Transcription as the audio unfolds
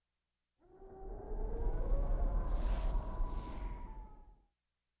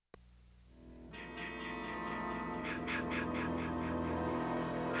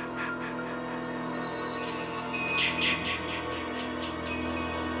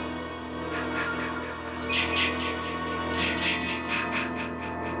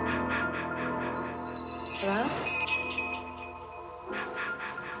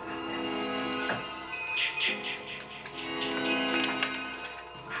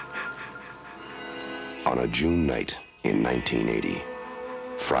On a June night in 1980,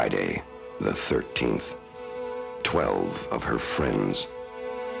 Friday the 13th, 12 of her friends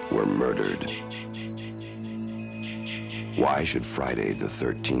were murdered. Why should Friday the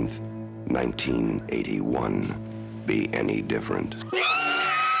 13th, 1981 be any different?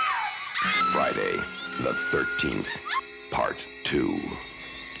 Friday the 13th, Part 2.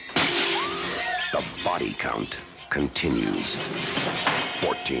 The body count continues.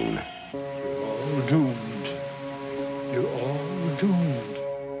 14. You're all doomed. You're all doomed.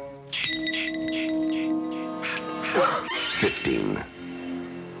 15.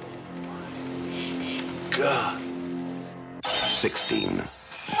 God. 16.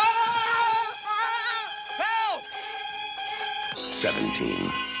 Help!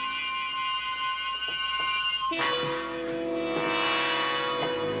 17.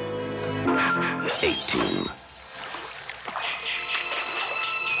 18.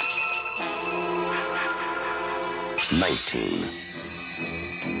 19.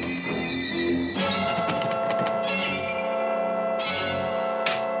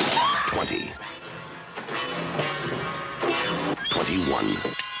 20. 21.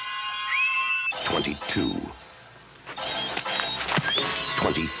 22.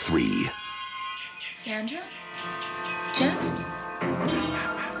 23. Sandra? Jeff?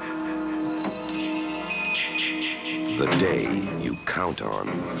 The day you count on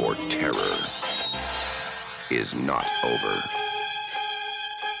for terror is not over.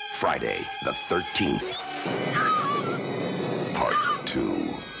 Friday the 13th, Part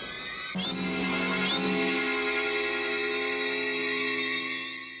 2.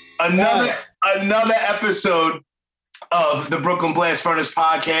 Another episode of the Brooklyn Blast Furnace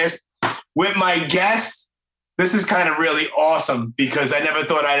podcast with my guest. This is kind of really awesome because I never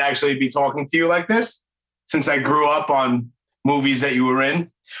thought I'd actually be talking to you like this since I grew up on movies that you were in.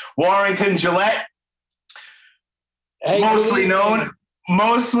 Warrington, Gillette,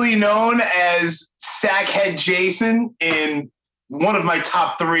 mostly known as Sackhead Jason in one of my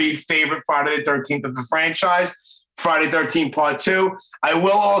top 3 favorite Friday the 13th of the franchise, Friday the 13th Part 2. I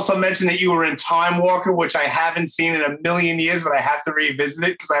will also mention that you were in Time Walker, which I haven't seen in a million years, but I have to revisit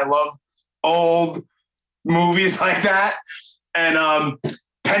it because I love old movies like that. And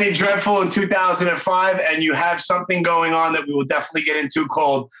Penny Dreadful in 2005, and you have something going on that we will definitely get into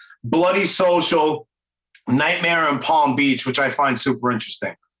called Bloody Social Nightmare in Palm Beach, which I find super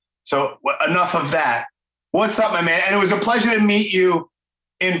interesting. So enough of that. What's up, my man? And it was a pleasure to meet you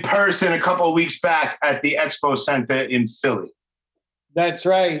in person a couple of weeks back at the Expo Center in Philly. That's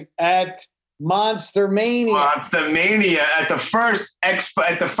right. At Monster Mania. Monster Mania at the first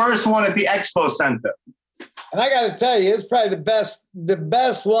one at the Expo Center. And I got to tell you, it's probably the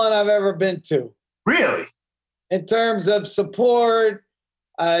best one I've ever been to. Really? In terms of support,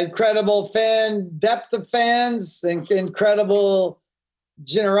 incredible depth of fans, incredible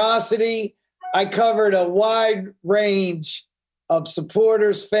generosity. I covered a wide range of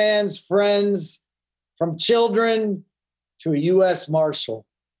supporters, fans, friends, from children to a U.S. Marshal.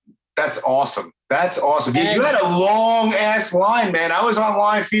 That's awesome. That's awesome. You had a long-ass line, man. I was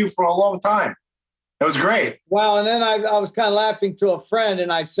online for you for a long time. It was great. Wow. And then I was kind of laughing to a friend,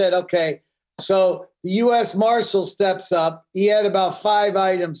 and I said, okay, so the U.S. Marshal steps up. He had about 5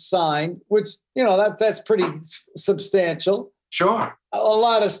 items signed, which, that's pretty substantial. Sure. A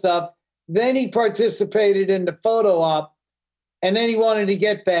lot of stuff. Then he participated in the photo op, and then he wanted to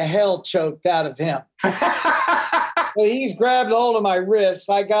get the hell choked out of him. So he's grabbed hold of my wrists.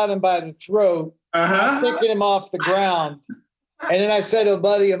 I got him by the throat, picking him off the ground. And then I said to a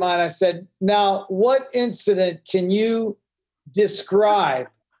buddy of mine, I said, now, what incident can you describe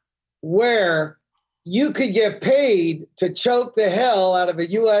where you could get paid to choke the hell out of a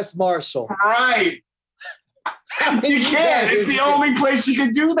U.S. Marshal? Right. You can't. It's the only place you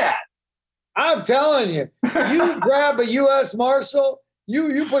can do that. I'm telling you, you grab a U.S. Marshal,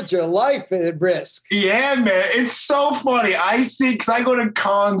 you put your life at risk. Yeah, man. It's so funny. I see, because I go to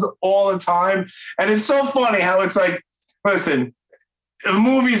cons all the time, and it's so funny how it's like, listen, a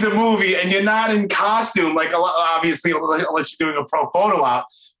movie's a movie, and you're not in costume, like obviously, unless you're doing a pro photo op,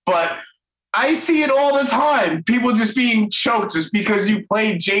 but I see it all the time. People just being choked just because you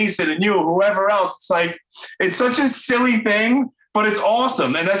played Jason and you or whoever else. It's like, it's such a silly thing, but it's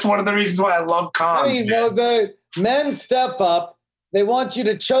awesome. And that's one of the reasons why I love cons. The men step up. They want you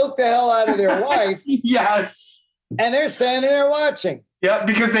to choke the hell out of their wife. Yes. And they're standing there watching. Yeah,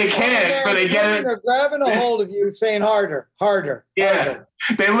 because they can't. So they get it. They're grabbing a hold of you saying harder, harder. Yeah. Harder.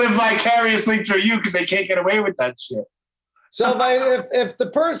 They live vicariously through you because they can't get away with that shit. So if the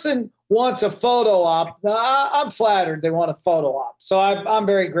person wants a photo op, I'm flattered they want a photo op. So I'm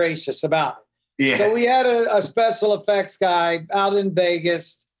very gracious about it. Yeah. So we had a special effects guy out in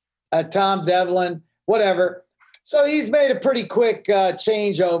Vegas, Tom Devlin, whatever. So he's made a pretty quick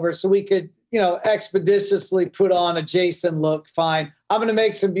changeover so we could, expeditiously put on a Jason look. Fine. I'm going to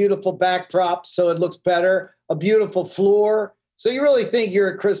make some beautiful backdrops so it looks better, a beautiful floor. So you really think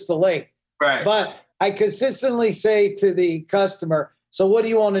you're at Crystal Lake. Right. But I consistently say to the customer, so what do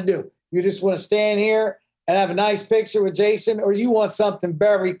you want to do? You just want to stand here and have a nice picture with Jason, or you want something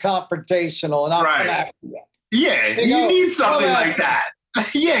very confrontational? And I'll come after you. Yeah, you need something like that.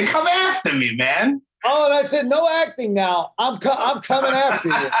 Yeah, come after me, man. Oh, and I said, no acting now. I'm coming after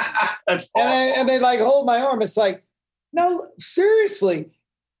you. That's awesome. And they like hold my arm. It's like, no, seriously,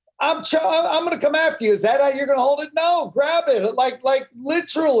 I'm going to come after you. Is that how you're going to hold it? No, grab it. Like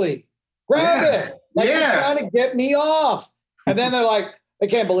literally grab it. Like you're trying to get me off. And then they're like, I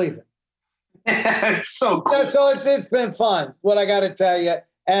can't believe it. It's so cool. So it's been fun. What I got to tell you,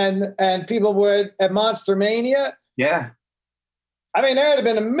 and people were at Monster Mania. Yeah. I mean, there had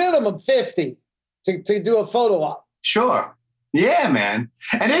been a minimum 50 to do a photo op. Sure. Yeah, man.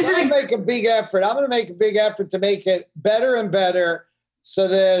 And isn't it make a big effort? I'm going to make a big effort to make it better and better so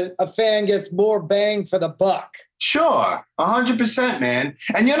that a fan gets more bang for the buck. Sure. 100%, man.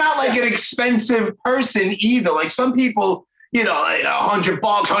 And you're not like an expensive person either. Like some people, like $100,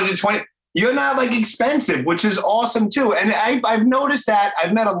 120. You're not like expensive, which is awesome too. And I've noticed that.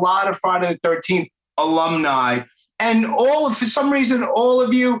 I've met a lot of Friday the 13th alumni, and for some reason, all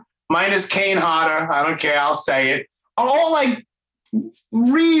of you, minus Kane Hodder, I don't care, I'll say it, are all like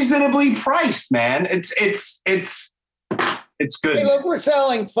reasonably priced, man. It's good. Hey, look, we're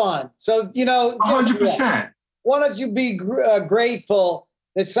selling fun. So, 100%. Why don't you be grateful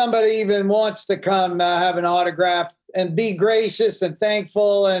that somebody even wants to come have an autograph, and be gracious and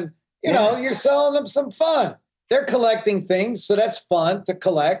thankful, and you're selling them some fun. They're collecting things, so that's fun to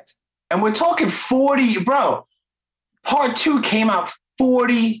collect. And we're talking 40, bro. Part 2 came out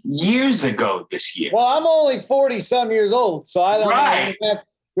 40 years ago this year. Well, I'm only 40-some years old, so I don't know.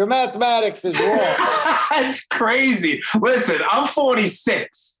 Your mathematics is wrong. It's crazy. Listen, I'm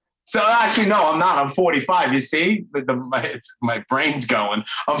 46. So actually, no, I'm not. I'm 45. You see? My brain's going.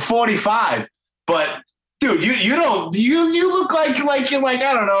 I'm 45. But dude, you look like you're like,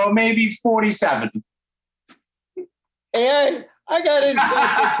 I don't know, maybe 47. Hey, I got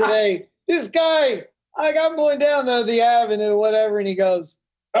insulted today. This guy, I'm going down the avenue, whatever, and he goes,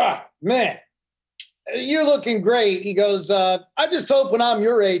 man, you're looking great. He goes, I just hope when I'm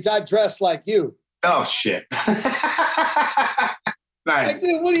your age, I dress like you. Oh, shit. Nice. Like,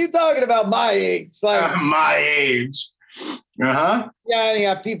 dude, what are you talking about? My age? Like my age. Uh-huh.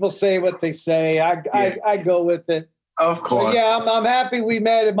 Yeah, people say what they say. I go with it. Of course. So, yeah, I'm happy we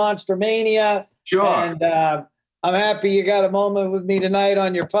met at Monster Mania. Sure. And I'm happy you got a moment with me tonight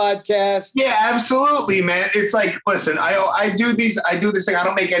on your podcast. Yeah, absolutely, man. It's like, listen, I do this thing. I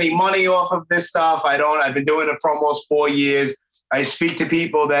don't make any money off of this stuff. I've been doing it for almost 4 years. I speak to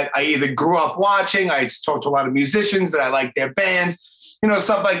people that I either grew up watching. I talk to a lot of musicians that I like their bands,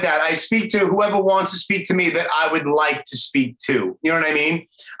 stuff like that. I speak to whoever wants to speak to me that I would like to speak to. You know what I mean?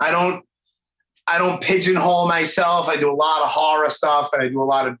 I don't pigeonhole myself. I do a lot of horror stuff and I do a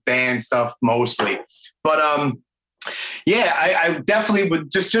lot of band stuff mostly. But yeah, I definitely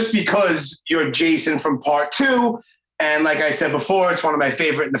would just because you're Jason from part 2. And like I said before, it's one of my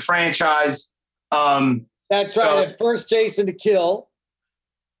favorite in the franchise. That's right. At first Jason to kill.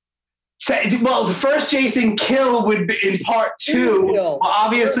 Well, the first Jason kill would be in part 2. Well,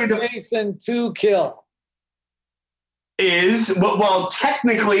 obviously, the Jason to kill is well.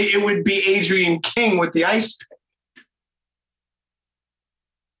 Technically, it would be Adrian King with the ice pick.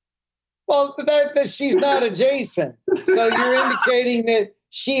 Well, that she's not a Jason, so you're indicating that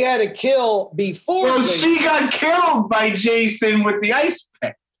she had a kill before. Well, Jason. She got killed by Jason with the ice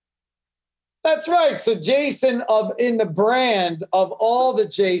pick. That's right. So Jason in the brand of all the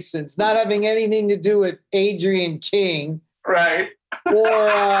Jasons, not having anything to do with Adrian King, right?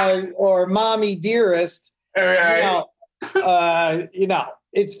 or Mommy Dearest, right?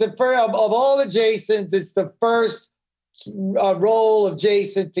 It's the first of all the Jasons. It's the first role of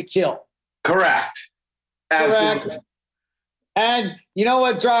Jason to kill. Correct. Absolutely. Correct. And you know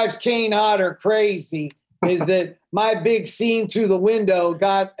what drives Kane Hodder crazy is that my big scene through the window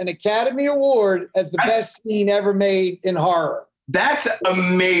got an Academy Award as the best scene ever made in horror. That's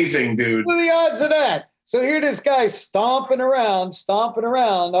amazing, dude. What are the odds of that? So here this guy stomping around.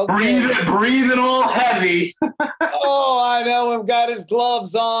 Okay. Breathing all heavy. Oh, I know him. Got his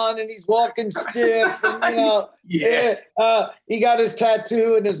gloves on and he's walking stiff. And, he got his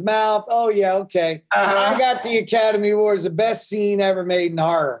tattoo in his mouth. Oh, yeah, okay. Uh-huh. I got the Academy Award as the best scene ever made in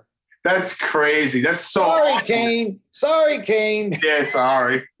horror. That's crazy. That's so Sorry, awesome. Kane. Sorry, Kane. Yeah,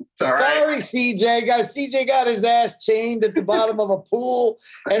 sorry. It's all right. Sorry, CJ got his ass chained at the bottom of a pool,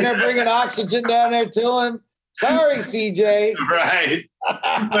 and they're bringing oxygen down there to him. Sorry, CJ. Right.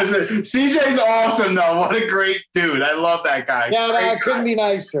 Listen, CJ's awesome, though. What a great dude. I love that guy. Yeah, no, Great it couldn't guy. be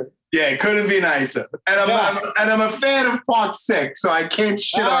nicer. Yeah, it couldn't be nicer. And I'm a fan of Part 6, so I can't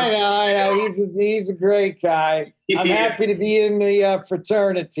shit on him. I know. He's a great guy. I'm Yeah. happy to be in the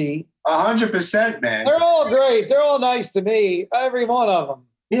fraternity. 100%, man. They're all great. They're all nice to me. Every one of them.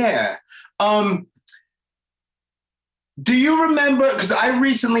 Yeah. Do you remember, because I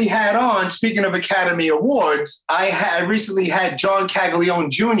recently had on, speaking of Academy Awards, I recently had John Caglione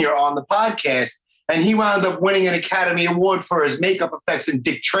Jr. on the podcast, and he wound up winning an Academy Award for his makeup effects in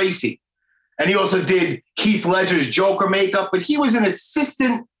Dick Tracy. And he also did Heath Ledger's Joker makeup, but he was an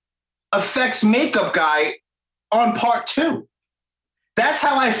assistant effects makeup guy on Part 2. That's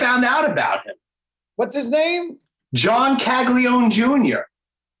how I found out about him. What's his name? John Caglione Jr.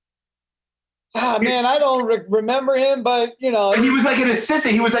 Ah, man, I don't remember him, but you know, And he was like an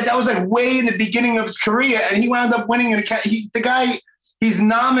assistant. That was like way in the beginning of his career, and he wound up winning an. He's the guy. He's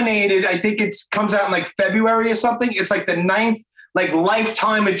nominated. I think comes out in like February or something. It's like the 9th like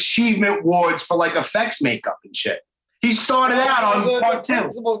lifetime achievement awards for like effects makeup and shit. He started out on Part 2. The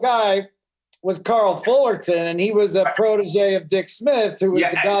principal guy was Carl Fullerton, and he was a protege of Dick Smith, who was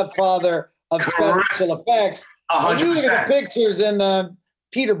the godfather of special effects. 100%. You look at the pictures in the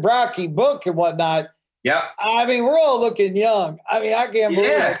Peter Brockie book and whatnot. Yeah. I mean, we're all looking young. I mean, I can't believe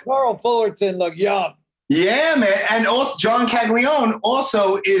it. Carl Fullerton looked young. Yeah, man. And also John Caglione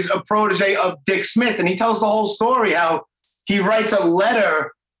also is a protege of Dick Smith. And he tells the whole story how he writes a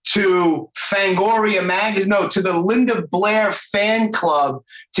letter to Fangoria magazine, to the Linda Blair fan club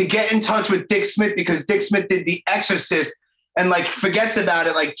to get in touch with Dick Smith because Dick Smith did The Exorcist and like forgets about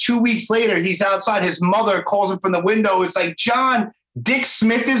it. Like 2 weeks later, he's outside. His mother calls him from the window. It's like, John, Dick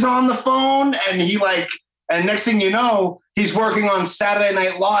Smith is on the phone. And next thing you know, he's working on Saturday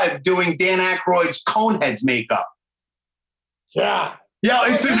Night Live doing Dan Aykroyd's Coneheads makeup. Yeah. Yeah,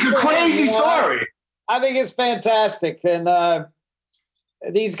 it's a crazy story. I think it's fantastic. And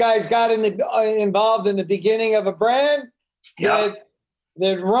these guys got involved in the beginning of a brand that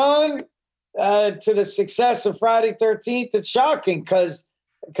run to the success of Friday 13th. It's shocking because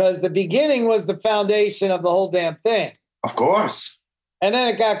the beginning was the foundation of the whole damn thing. Of course. And then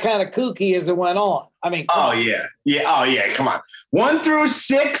it got kind of kooky as it went on. I mean, yeah. Oh, yeah. Come on. 1 through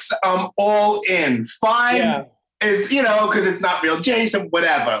 6, I'm all in. 5 is, because it's not real Jason,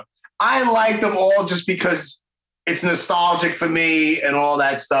 whatever. I like them all just because it's nostalgic for me and all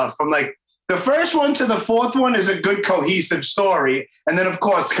that stuff. From like the first one to the 4th one is a good cohesive story. And then, of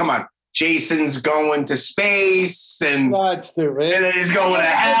course, come on. Jason's going to space and then he's going to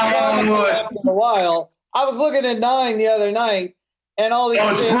hell. After a while, I was looking at 9 the other night. And all these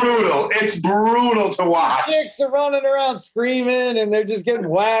it's brutal. It's brutal to watch. Chicks are running around screaming and they're just getting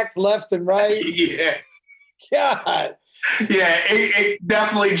whacked left and right. Yeah. God. Yeah, it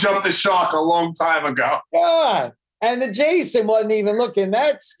definitely jumped the shark a long time ago. God. And the Jason wasn't even looking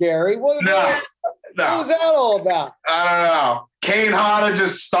that scary. What was that all about? I don't know. Kane Hodder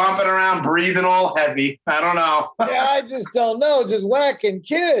just stomping around, breathing all heavy. I don't know. Yeah, I just don't know. Just whacking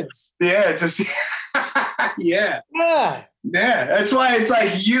kids. Yeah, just yeah. Yeah. Yeah, that's why it's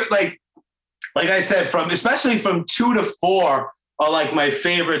like I said, especially from 2 to 4 are like my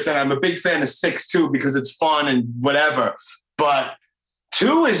favorites, and I'm a big fan of 6 too because it's fun and whatever. But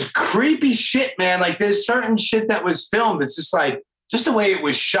 2 is creepy shit, man. Like there's certain shit that was filmed. It's just like just the way it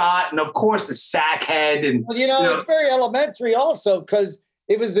was shot, and of course the sack head, and it's very elementary also because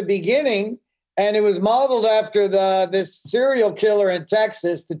it was the beginning, and it was modeled after this serial killer in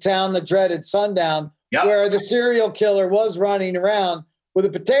Texas, the town that dreaded sundown. Yep. Where the serial killer was running around with a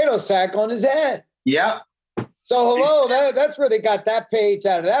potato sack on his head. Yep. So, that's where they got that page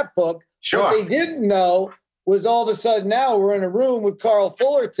out of that book. Sure. What they didn't know was all of a sudden now we're in a room with Carl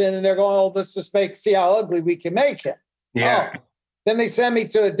Fullerton and they're going, let's just see how ugly we can make him. Yeah. Then they send me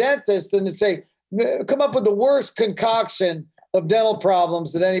to a dentist and they say, come up with the worst concoction of dental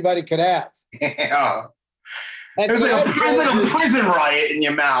problems that anybody could have. Yeah. And it's like a prison riot in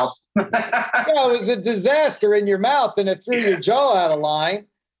your mouth. It was a disaster in your mouth and it threw your jaw out of line.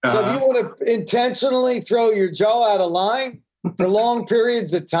 So if you want to intentionally throw your jaw out of line for long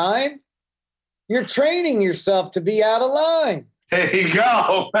periods of time, you're training yourself to be out of line. There you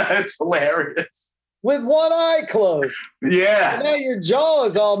go. That's hilarious. With one eye closed. Yeah. So now your jaw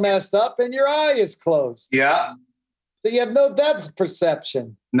is all messed up and your eye is closed. Yeah. So you have no depth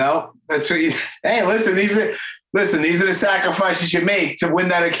perception. No, that's what hey, listen, Listen, these are the sacrifices you make to win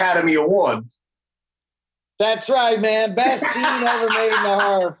that Academy Award. That's right, man. Best scene ever made in a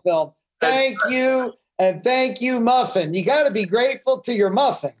horror film. Thank you. And thank you, Muffin. You got to be grateful to your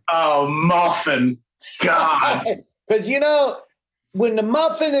Muffin. Oh, Muffin. God. Because, when the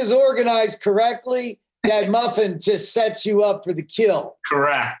Muffin is organized correctly, that Muffin just sets you up for the kill.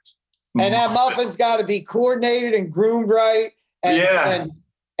 Correct. And that Muffin's got to be coordinated and groomed right. And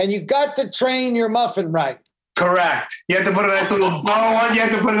you got to train your Muffin right. Correct. You have to put a nice little bow on. You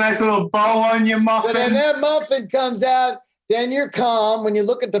have to put a nice little bow on your Muffin. So then that Muffin comes out. Then you're calm when you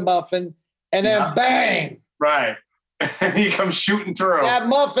look at the Muffin. And then bang. Right. And he comes shooting through. That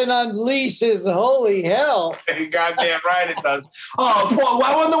Muffin unleashes. Holy hell. Goddamn right it does. Oh, Paul,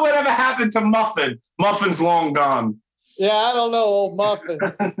 I wonder whatever happened to Muffin. Muffin's long gone. Yeah, I don't know, old Muffin.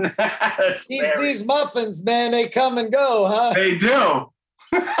 These Muffins, man, they come and go, huh? They do.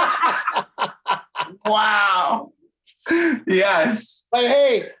 Wow. Yes. But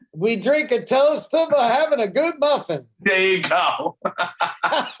hey, we drink a toast to having a good Muffin. There you go.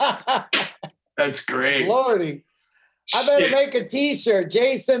 That's great. Lordy. I better make a t-shirt.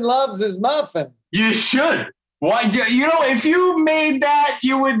 Jason loves his Muffin. You should. Why? If you made that,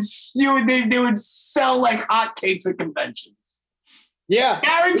 they would sell like hotcakes at conventions. Yeah.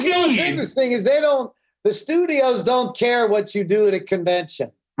 Guaranteed. What's interesting is the studios don't care what you do at a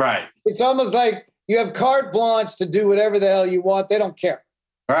convention. Right. It's almost like you have carte blanche to do whatever the hell you want. They don't care.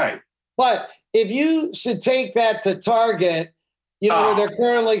 Right. But if you should take that to Target, where they're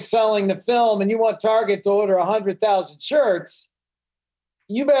currently selling the film and you want Target to order 100,000 shirts,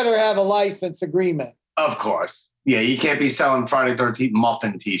 you better have a license agreement. Of course. Yeah, you can't be selling Friday 13th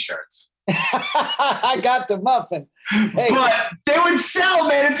Muffin t-shirts. I got the Muffin. Hey, but they would sell,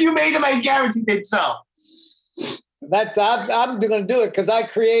 man. If you made them, I guarantee they'd sell. I'm going to do it because I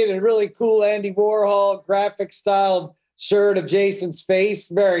created a really cool Andy Warhol graphic styled shirt of Jason's face.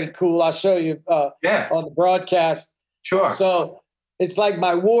 Very cool. I'll show you on the broadcast. Sure. So it's like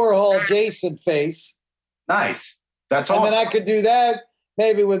my Warhol Jason face. Nice. That's all. And then I could do that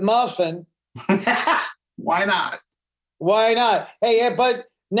maybe with Muffin. Why not? Why not? Hey, yeah, but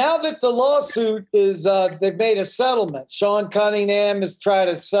now that the lawsuit is, they've made a settlement. Sean Cunningham has tried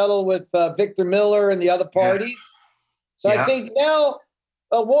to settle with Victor Miller and the other parties. Yeah. So I think now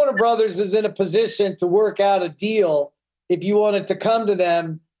Warner Brothers is in a position to work out a deal. If you wanted to come to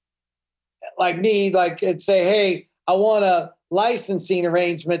them like me, and say, hey, I want a licensing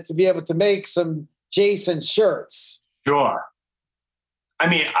arrangement to be able to make some Jason shirts. Sure. I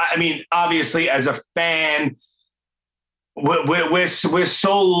mean, obviously, as a fan, we're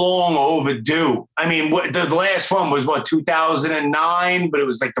so long overdue. I mean, the last one was 2009, but it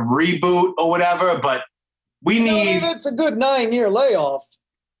was like the reboot or whatever. But we need. That's a good 9-year layoff.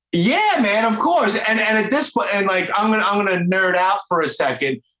 Yeah, man, of course. And at this point, and I'm gonna nerd out for a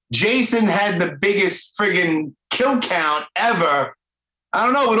second. Jason had the biggest friggin' kill count ever. I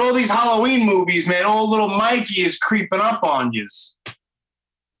don't know, with all these Halloween movies, man, old little Mikey is creeping up on you.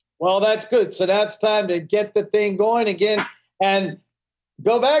 Well, that's good. So that's time to get the thing going again and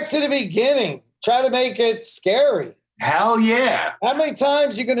go back to the beginning. Try to make it scary. Hell yeah. How many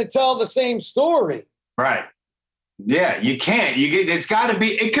times are you going to tell the same story? Right. Yeah, you can't. It's got to be,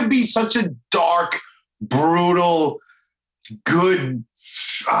 it could be such a dark, brutal, good,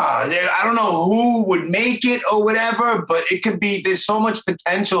 I don't know who would make it or whatever, but it could be, there's so much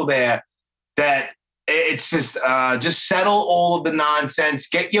potential there that it's just settle all of the nonsense,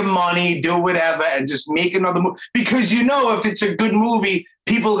 get your money, do whatever, and just make another movie. Because if it's a good movie,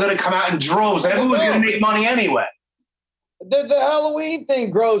 people are going to come out in droves. Everyone's going to make money anyway. The Halloween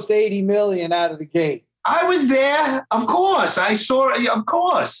thing grossed $80 million out of the gate. I was there. Of course. I saw it. Of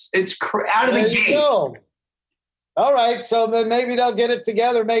course. It's out of the gate. Go. All right. So then maybe they'll get it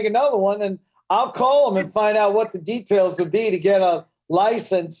together, make another one, and I'll call them and find out what the details would be to get a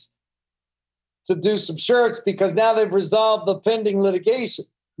license to do some shirts, because now they've resolved the pending litigation.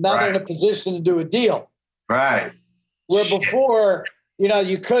 Now they're in a position to do a deal. Right. Where before,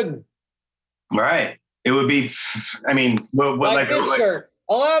 you couldn't. Right. It would be, like this shirt.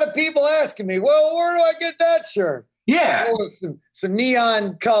 A lot of people asking me, well, where do I get that shirt? Yeah. Oh, some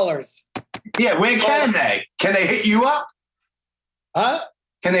neon colors. Yeah, where can they? Can they hit you up? Huh?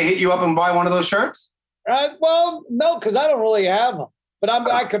 Can they hit you up and buy one of those shirts? Well, no, because I don't really have them. But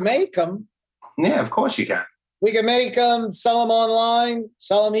I could make them. Yeah, of course you can. We can make them, sell them online,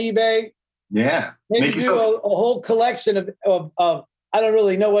 sell them eBay. Yeah. Maybe do a whole collection of I don't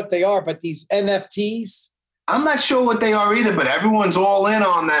really know what they are, but these NFTs. I'm not sure what they are either, but everyone's all in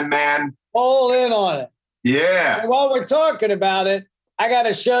on them, man. All in on it. Yeah. And while we're talking about it, I got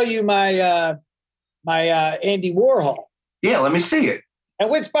to show you my Andy Warhol. Yeah, let me see it. And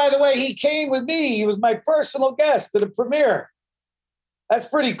which, by the way, he came with me. He was my personal guest to the premiere. That's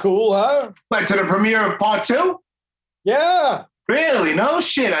pretty cool, huh? But to the premiere of part 2? Yeah. Really? No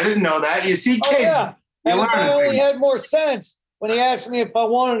shit. I didn't know that. You see, kids. Yeah. You And if I learn only things. had more sense when he asked me if I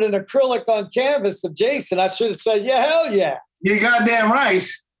wanted an acrylic on canvas of Jason, I should have said, yeah, hell yeah. You're goddamn right.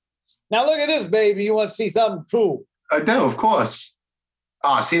 Now look at this, baby. You want to see something cool? I do, of course.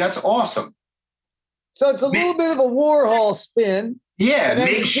 See, that's awesome. So it's a little bit of a Warhol spin. Yeah, And then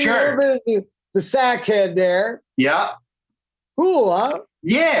make you see a shirts. little bit of the sack head there. Yeah. Cool, huh?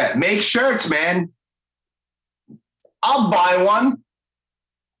 Yeah, make shirts, man. I'll buy one.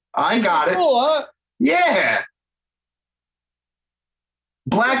 I got it. Cool, huh? Yeah.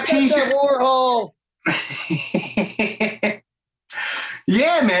 Black Got that t-shirt. Warhol.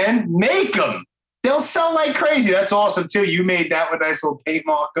 Yeah, man. Make them. They'll sell like crazy. That's awesome, too. You made that with a nice little paint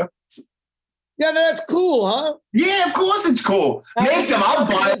marker. Yeah, that's cool, huh? Yeah, of course it's cool. Make them. I'll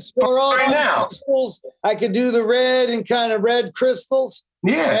buy it right now. Crystals. I could do the red and kind of red crystals.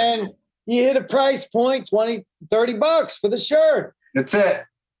 Yeah, And you hit a price point, $20-$30 for the shirt. that's it.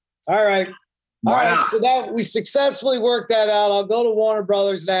 All right. All Why right. not? So that we successfully worked that out. I'll go to Warner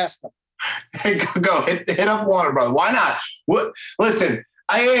Brothers and ask them. Go hit up Warner Brothers. Why not? What? Listen,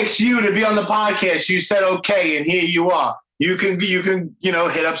 I asked you to be on the podcast. You said okay, and here you are. You can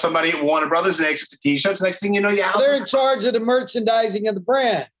hit up somebody at Warner Brothers and ask for T-shirts. Next thing you know, your house. They're in charge of the merchandising of the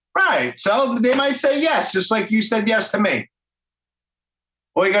brand. Right. So they might say yes, just like you said yes to me.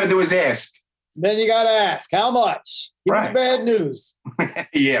 All you got to do is ask. Then you got to ask, how much? Give me Right. bad news.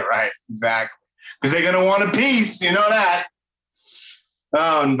 Yeah, right. Exactly. Because they're going to want a piece. You know that.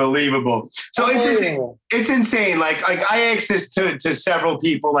 Unbelievable. So it's insane. Like I asked this to several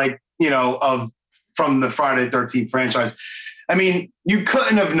people, from the Friday the 13th franchise. I mean, you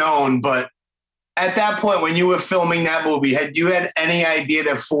couldn't have known, but at that point when you were filming that movie, had you had any idea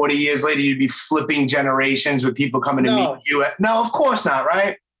that 40 years later you'd be flipping generations with people coming to meet you? No, of course not,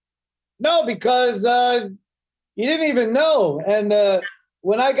 right? No, because you didn't even know. And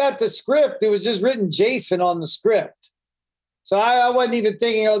when I got the script, it was just written Jason on the script. So I wasn't even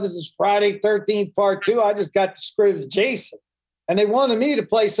thinking, this is Friday 13th part 2. I just got the script of Jason. And they wanted me to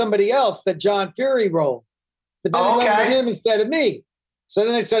play somebody else, that John Fury role. But then they went with him instead of me. So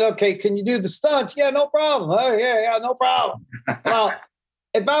then they said, okay, can you do the stunts? Yeah, no problem. Oh, yeah, no problem. Well,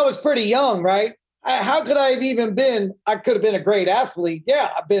 if I was pretty young, right? How could I have even been? I could have been a great athlete.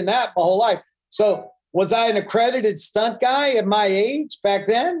 Yeah, I've been that my whole life. So was I an accredited stunt guy at my age back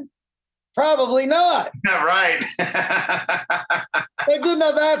then? Probably not. Yeah, right. A good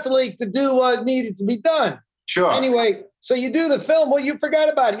enough athlete to do what needed to be done. Sure. Anyway, so you do the film. Well, you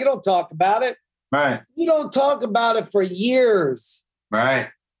forgot about it. You don't talk about it. Right. You don't talk about it for years. Right.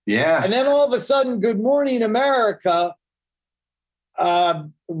 Yeah. And then all of a sudden, Good Morning America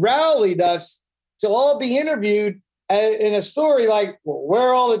rallied us to all be interviewed in a story like, well, where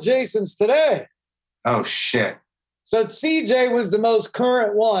are all the Jasons today? Oh, shit. So CJ was the most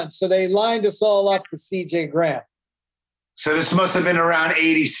current one. So they lined us all up with CJ Graham. So this must have been around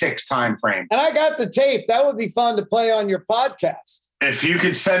 86 time frame. And I got the tape. That would be fun to play on your podcast. If you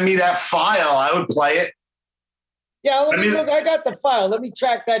could send me that file, I would play it. Yeah, let me look. I got the file. Let me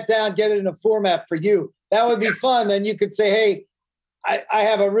track that down, get it in a format for you. That would be fun. Then you could say, hey, I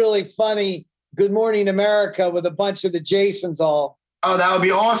have a really funny Good Morning America with a bunch of the Jasons all. Oh, that would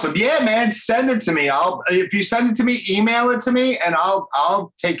be awesome. Yeah, man, send it to me. If you send it to me, email it to me, and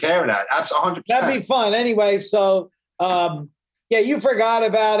I'll take care of that. That's 100%. That'd be fun. Anyway, so you forgot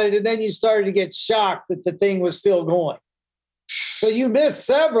about it, and then you started to get shocked that the thing was still going. So you missed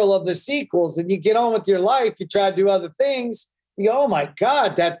several of the sequels, and you get on with your life. You try to do other things. You go, oh my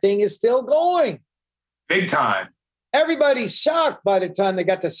God, that thing is still going. Big time. Everybody's shocked by the time they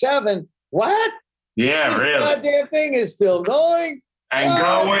got to 7. What? Yeah, this really. goddamn thing is still going.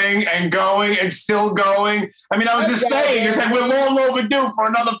 And going and still going. I mean, I was just saying, it's like we're long overdue for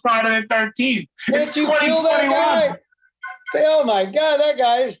another Friday the 13th. It's You kill that 2021. guy? Say, oh my God, that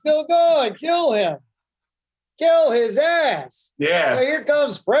guy is still going. Kill him. Kill his ass. Yeah. So here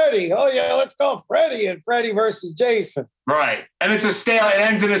comes Freddy. Oh yeah, let's call Freddy and Freddy versus Jason. Right. And it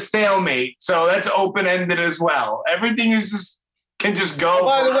ends in a stalemate. So that's open-ended as well. Everything is can just go. Oh,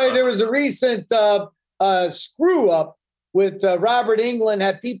 by the way, there was a recent screw up with Robert Englund,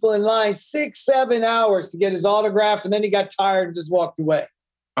 had people in line 6-7 hours to get his autograph, and then he got tired and just walked away.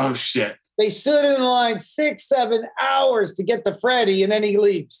 Oh, shit. They stood in line 6-7 hours to get to Freddy, and then he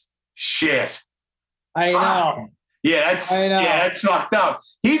leaves. Shit. I know. Yeah, that's fucked up.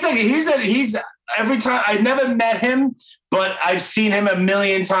 He's every time. I never met him, but I've seen him a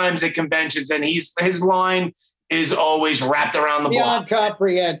million times at conventions, and his line is always wrapped around the Beyond block.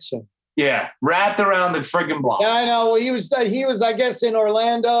 comprehension. Yeah, wrapped around the friggin' block. Yeah, I know. Well, he was, I guess, in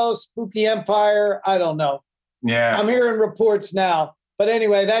Orlando, Spooky Empire. I don't know. Yeah, I'm hearing reports now. But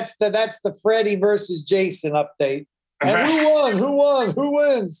anyway, that's the Freddy versus Jason update. And who won? Who won? Who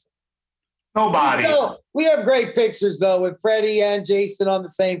wins? Nobody. We have great pictures, though, with Freddie and Jason on the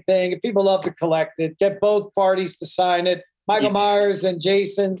same thing. And people love to collect it. Get both parties to sign it. Michael Myers and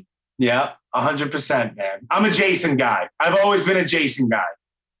Jason. Yeah, 100%, man. I'm a Jason guy. I've always been a Jason guy.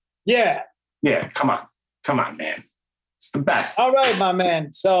 Yeah. Yeah, come on, man. It's the best. All right, my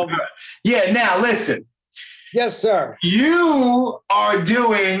man. So. Yeah, now listen. Yes, sir. You are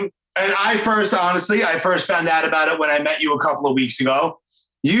doing, and I first found out about it when I met you a couple of weeks ago.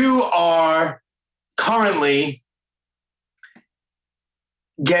 You are currently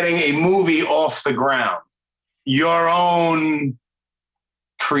getting a movie off the ground, your own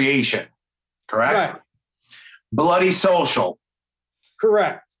creation, correct? Right. Bloody Social.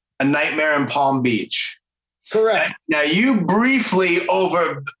 Correct. A Nightmare in Palm Beach. Correct. Now, you briefly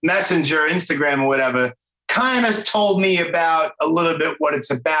over Messenger, Instagram, or whatever, kind of told me about a little bit what it's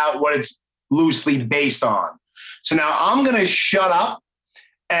about, what it's loosely based on. So now I'm going to shut up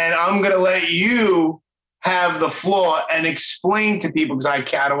and I'm going to let you have the floor and explain to people, because I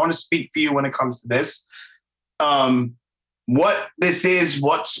don't want to speak for you when it comes to this, what this is,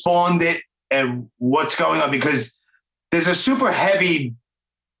 what spawned it, and what's going on, because there's a super heavy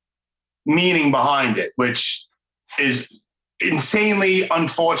meaning behind it, which is insanely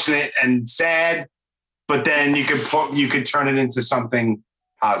unfortunate and sad, but then you could turn it into something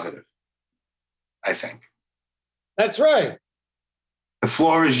positive, I think. That's right. The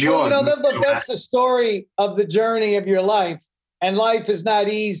floor is yours. Well, look, that's the story of the journey of your life. And life is not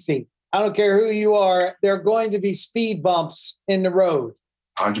easy. I don't care who you are. There are going to be speed bumps in the road.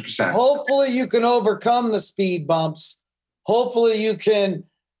 100%. Hopefully you can overcome the speed bumps. Hopefully you can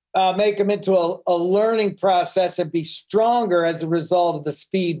make them into a learning process and be stronger as a result of the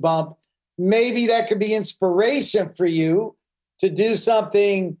speed bump. Maybe that could be inspiration for you to do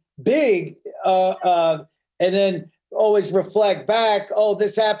something big and then always reflect back, oh,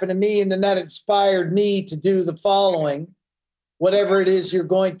 this happened to me, and then that inspired me to do the following, whatever it is you're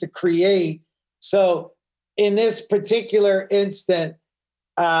going to create. So in this particular instant,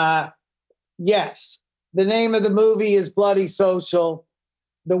 yes, the name of the movie is Bloody Social.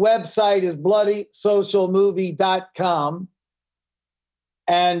 The website is bloodysocialmovie.com.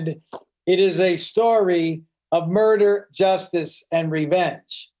 And it is a story of murder, justice, and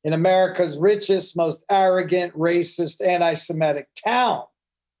revenge in America's richest, most arrogant, racist, anti-Semitic town.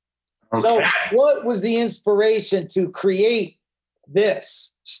 Okay. So what was the inspiration to create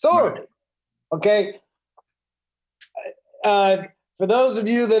this story? Okay. For those of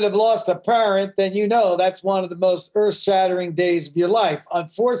you that have lost a parent, then you know that's one of the most earth-shattering days of your life.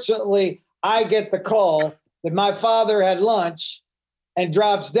 Unfortunately, I get the call that my father had lunch and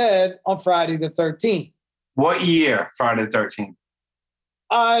drops dead on Friday the 13th. What year, Friday the 13th?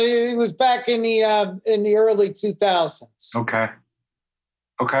 It was back in the early 2000s. Okay.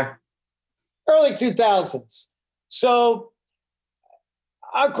 Early 2000s. So,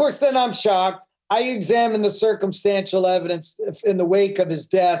 of course, then I'm shocked. I examined the circumstantial evidence in the wake of his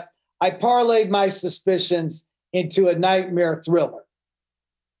death. I parlayed my suspicions into a nightmare thriller.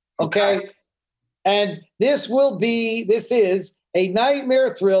 Okay? And this is a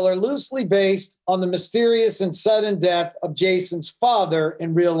nightmare thriller loosely based on the mysterious and sudden death of Jason's father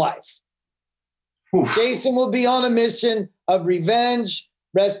in real life. Oof. Jason will be on a mission of revenge,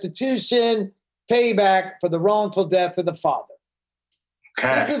 restitution, payback for the wrongful death of the father.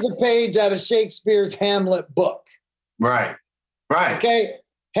 Okay. This is a page out of Shakespeare's Hamlet book. Right. Okay.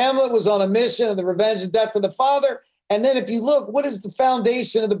 Hamlet was on a mission of the revenge and death of the father. And then if you look, what is the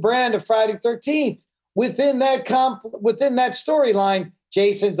foundation of the brand of Friday the 13th? Within that storyline,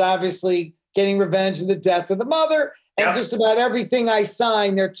 Jason's obviously getting revenge of the death of the mother. And just about everything I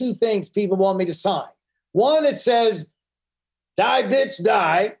sign, there are two things people want me to sign. One, it says, die, bitch,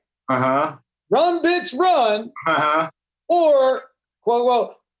 die. Uh-huh. Run, bitch, run. Uh-huh. Or,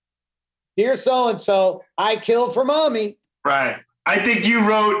 quote, dear so-and-so, I killed for mommy. Right. I think you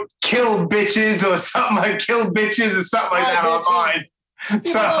wrote kill bitches or something like kill bitches or something like that online.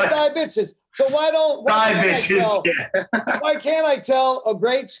 Die bitches. So why can't I tell a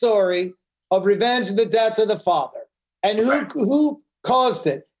great story of revenge of the death of the father and who caused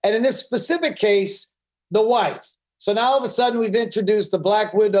it? And in this specific case, the wife. So now all of a sudden we've introduced a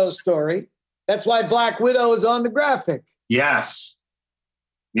Black Widow story. That's why Black Widow is on the graphic. Yes.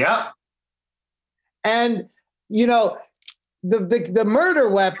 Yep. And, you know, the murder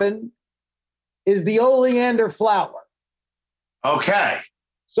weapon is the oleander flower. Okay.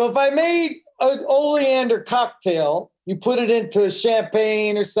 So if I made an oleander cocktail, you put it into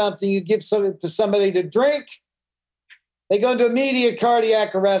champagne or something, you give something to somebody to drink, they go into immediate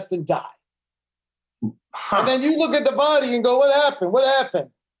cardiac arrest and die. Huh. And then you look at the body and go, what happened? What happened?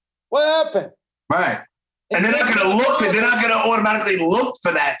 What happened? Right. And they're not going to look. They're not going to automatically look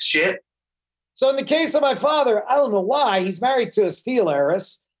for that shit. So in the case of my father, I don't know why. He's married to a steel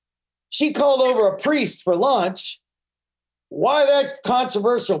heiress. She called over a priest for lunch. Why that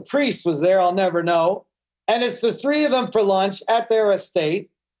controversial priest was there, I'll never know. And it's the three of them for lunch at their estate.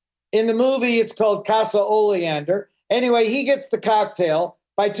 In the movie, it's called Casa Oleander. Anyway, he gets the cocktail.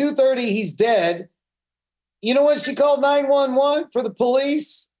 By 2:30, he's dead. You know when she called 911 for the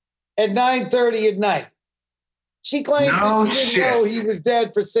police? At 9:30 at night. She claims that she didn't know he was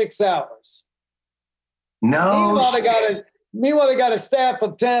dead for 6 hours. Meanwhile, they got a staff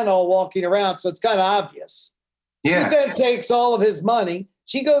of 10 all walking around, so it's kind of obvious. Yeah. She then takes all of his money.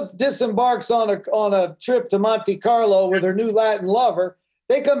 She disembarks on a trip to Monte Carlo with her new Latin lover.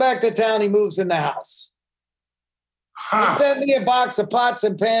 They come back to town. He moves in the house. He sent me a box of pots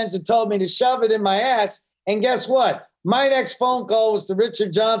and pans and told me to shove it in my ass. And guess what? My next phone call was to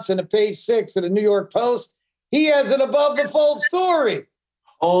Richard Johnson at page 6 of the New York Post. He has an above the fold story.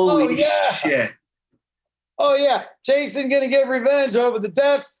 Holy shit. Oh, yeah. Jason's going to get revenge over the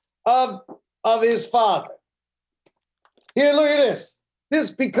death of his father. Here, look at this. This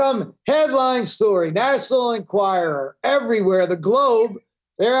become headline story, National Enquirer, everywhere. The Globe.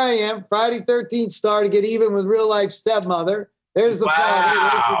 There I am, Friday 13th star to get even with real life stepmother. There's the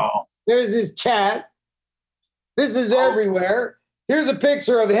father. There's his cat. This is everywhere. Here's a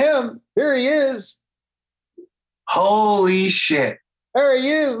picture of him. Here he is. Holy shit. There he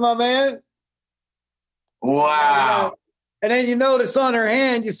is, my man. Wow. And then you notice on her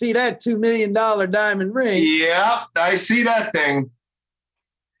hand, you see that $2 million diamond ring. Yep, I see that thing.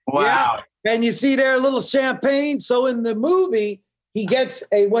 Wow. Yeah. And you see there a little champagne. So in the movie, he gets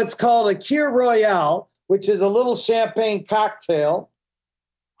what's called a Kir Royale, which is a little champagne cocktail.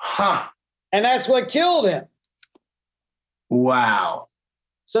 Huh. And that's what killed him. Wow.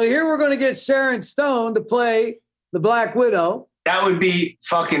 So here we're going to get Sharon Stone to play the Black Widow. That would be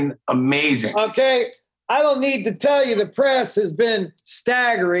fucking amazing. Okay. I don't need to tell you the press has been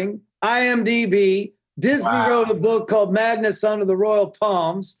staggering. IMDb, Disney wrote a book called Madness Under the Royal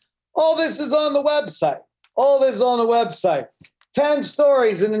Palms. All this is on the website. All this is on the website. 10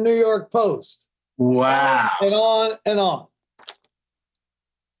 stories in the New York Post. Wow. And on and on.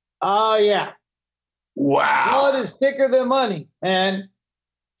 Oh, yeah. Wow. Blood is thicker than money, man.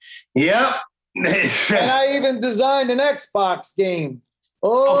 Yep. And I even designed an Xbox game.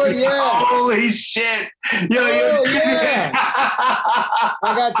 Oh, yeah. Holy shit. Yo, yeah. I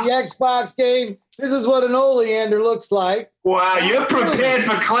got the Xbox game. This is what an oleander looks like. Wow, you're prepared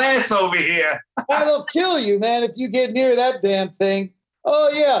for class over here. That'll kill you, man, if you get near that damn thing.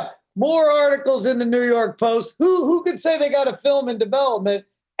 Oh, yeah. More articles in the New York Post. Who could say they got a film in development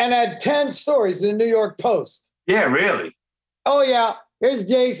and had 10 stories in the New York Post? Yeah, really? Oh, yeah. Here's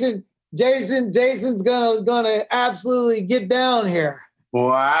Jason. Jason's gonna absolutely get down here.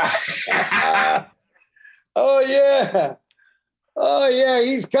 Wow. Oh, yeah. Oh, yeah.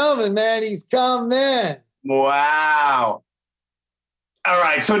 He's coming, man. He's coming. Wow. All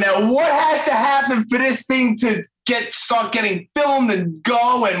right. So now what has to happen for this thing to start getting filmed and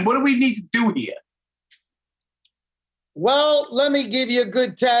go? And what do we need to do here? Well, let me give you a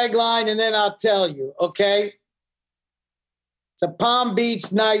good tagline and then I'll tell you, okay? It's a Palm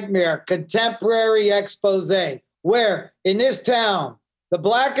Beach nightmare, contemporary expose, where in this town, the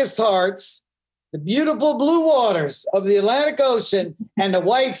blackest hearts, the beautiful blue waters of the Atlantic Ocean, and the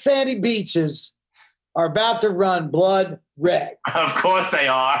white sandy beaches are about to run blood red. Of course they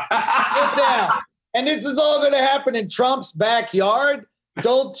are. Get down. And this is all going to happen in Trump's backyard.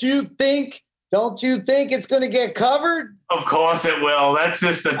 Don't you think it's going to get covered? Of course it will. That's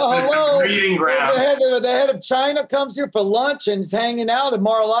just a breeding ground. The head of China comes here for lunch and is hanging out at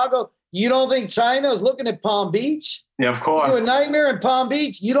Mar-a-Lago. You don't think China is looking at Palm Beach? Yeah, of course. You do a nightmare in Palm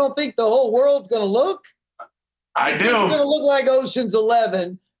Beach. You don't think the whole world's going to look? I do. It's going to look like Ocean's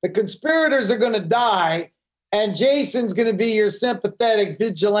 11. The conspirators are going to die, and Jason's going to be your sympathetic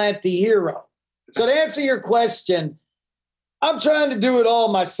vigilante hero. So to answer your question, I'm trying to do it all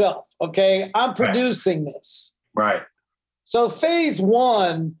myself, okay? I'm producing this. Right. So phase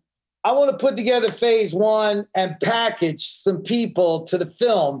one, I want to put together phase one and package some people to the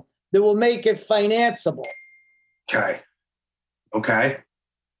film that will make it financeable. Okay.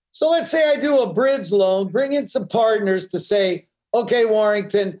 So let's say I do a bridge loan, bring in some partners to say, okay,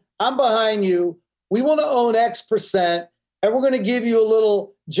 Warrington, I'm behind you. We want to own X percent, and we're going to give you a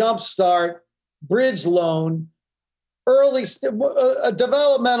little jumpstart bridge loan, a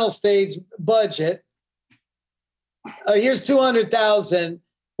developmental stage budget. Here's $200,000.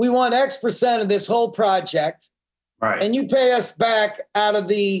 We want X percent of this whole project. Right. And you pay us back out of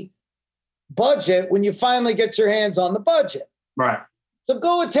the budget when you finally get your hands on the budget. Right. So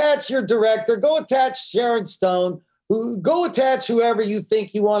go attach your director, go attach Sharon Stone, go attach whoever you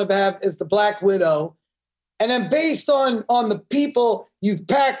think you want to have as the Black Widow. And then based on the people you've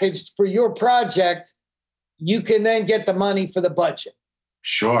packaged for your project, you can then get the money for the budget.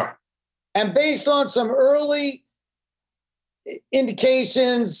 Sure. And based on some early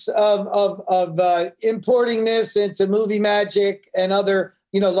indications of importing this into Movie Magic and other,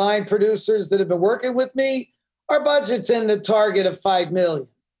 line producers that have been working with me, our budget's in the target of $5 million.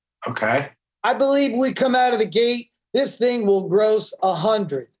 Okay. I believe we come out of the gate, this thing will gross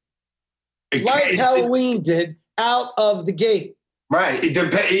 100, like Halloween did out of the gate. Right.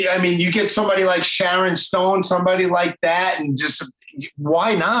 You get somebody like Sharon Stone, somebody like that, and just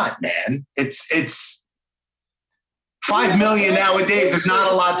why not, man? It's $5 million nowadays is not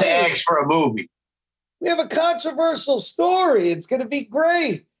a lot to ask for a movie. We have a controversial story. It's going to be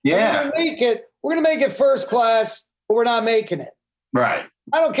great. Yeah. We're going to make it first class, but we're not making it. Right.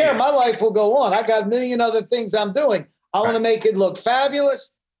 I don't care. Yeah. My life will go on. I got a million other things I'm doing. I want to make it look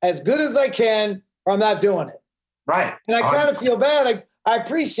fabulous, as good as I can, or I'm not doing it. Right. And I kind of feel bad. I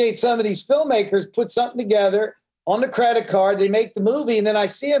appreciate some of these filmmakers put something together on the credit card. They make the movie, and then I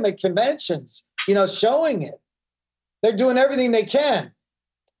see them at conventions, showing it. They're doing everything they can.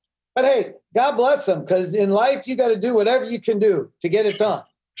 But hey, God bless them, because in life, you got to do whatever you can do to get it done.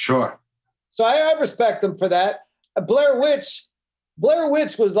 Sure. So I respect them for that. Blair Witch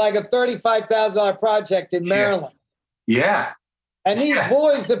was like a $35,000 project in Maryland. Yeah. And these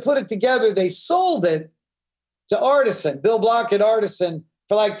boys that put it together, they sold it to Artisan, Bill Block at Artisan,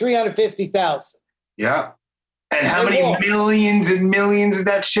 for like $350,000. Yeah. And how many millions and millions did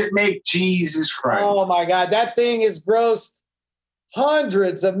that shit make? Jesus Christ. Oh my God. That thing is grossed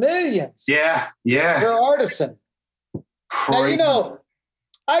hundreds of millions. Yeah. Yeah. For Artisan. Crazy. Now,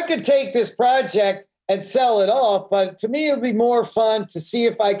 I could take this project and sell it off, but to me, it would be more fun to see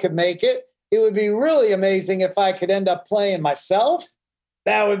if I could make it. It would be really amazing if I could end up playing myself.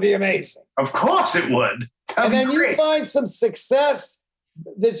 That would be amazing. Of course it would. And then you find some success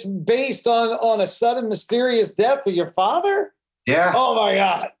that's based on a sudden mysterious death of your father. Yeah. Oh my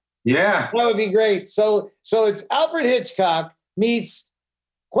God. Yeah. That would be great. So it's Alfred Hitchcock meets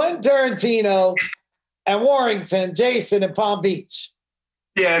Quentin Tarantino and Warrington, Jason in Palm Beach.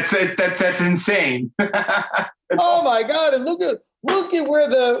 Yeah, that's insane. Oh my God! And look at where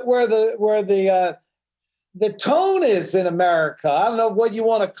the tone is in America. I don't know what you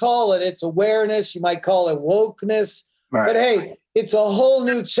want to call it. It's awareness. You might call it wokeness. Right. But hey, it's a whole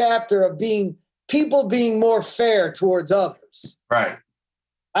new chapter of people being more fair towards others. Right.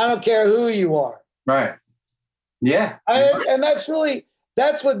 I don't care who you are. Right. Yeah. And that's what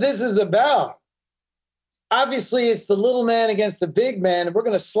this is about. Obviously, it's the little man against the big man, and we're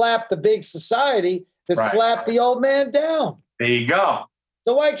going to slap the big society to slap the old man down. There you go.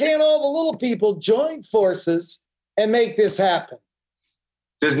 So why can't all the little people join forces and make this happen?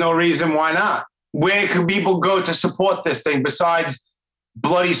 There's no reason why not. Where can people go to support this thing besides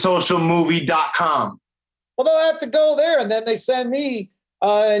bloodysocialmovie.com? Well, they'll have to go there, and then they send me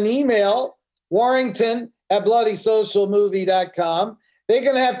an email, warrington@bloodysocialmovie.com. They're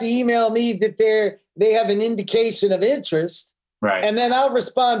going to have to email me that they have an indication of interest. Right. And then I'll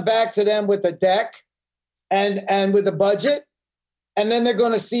respond back to them with a deck and with a budget. And then they're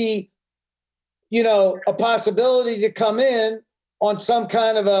going to see, a possibility to come in on some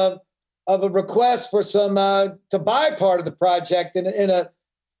kind of a request for some to buy part of the project in a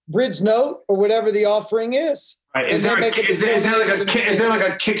bridge note or whatever the offering is. Right. Is there like a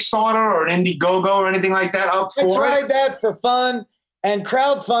Kickstarter or an Indiegogo or anything like that up for it? I tried that for fun. And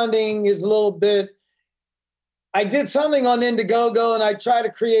crowdfunding is a little bit, I did something on Indiegogo, and I tried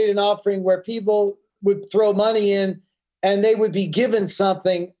to create an offering where people would throw money in and they would be given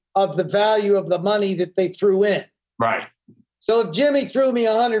something of the value of the money that they threw in. Right. So if Jimmy threw me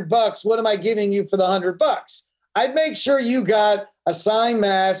 $100, what am I giving you for the $100? I'd make sure you got a signed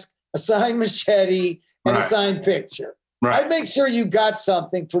mask, a signed machete, and a signed picture. Right. I'd make sure you got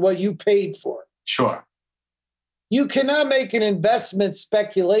something for what you paid for. Sure. You cannot make an investment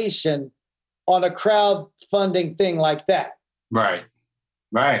speculation on a crowdfunding thing like that. Right.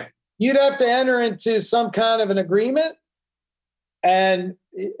 Right. You'd have to enter into some kind of an agreement and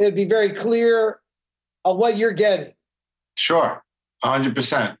it'd be very clear of what you're getting. Sure.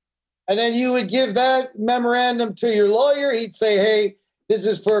 100%. And then you would give that memorandum to your lawyer. He'd say, hey, this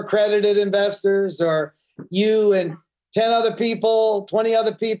is for accredited investors, or you and 10 other people, 20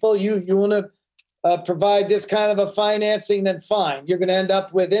 other people, you want to provide this kind of a financing, then fine. You're going to end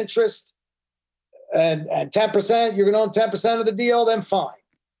up with interest and 10%. You're going to own 10% of the deal, then fine.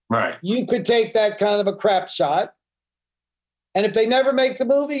 Right. You could take that kind of a crap shot. And if they never make the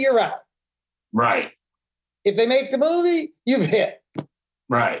movie, you're out. Right. If they make the movie, you've hit.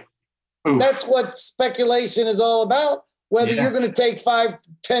 Right. Oof. That's what speculation is all about. Whether you're going to take 5,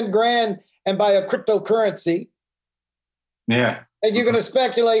 10 grand and buy a cryptocurrency. Yeah. And you're going to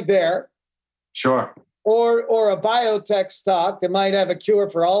speculate there. Sure. Or a biotech stock that might have a cure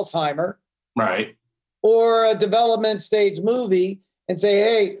for Alzheimer. Right. Or a development stage movie and say,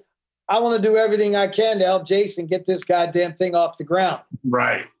 hey, I want to do everything I can to help Jason get this goddamn thing off the ground.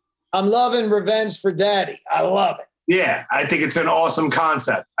 Right. I'm loving Revenge for Daddy. I love it. Yeah, I think it's an awesome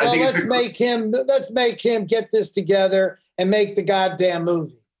concept. Well, let's make him get this together and make the goddamn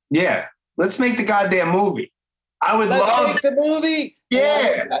movie. Yeah, let's make the goddamn movie. I would love make the movie.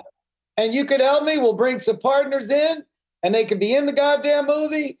 Yeah. And you could help me. We'll bring some partners in and they could be in the goddamn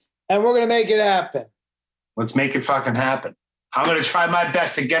movie and we're going to make it happen. Let's make it fucking happen. I'm going to try my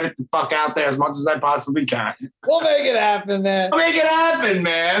best to get it the fuck out there as much as I possibly can. We'll make it happen, man. We'll make it happen,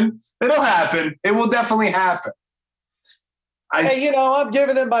 man. It'll happen. It will definitely happen. Hey, I'm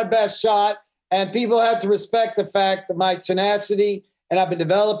giving it my best shot, and people have to respect the fact that my tenacity, and I've been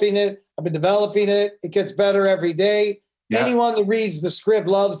developing it. It gets better every day. Yeah. Anyone that reads the script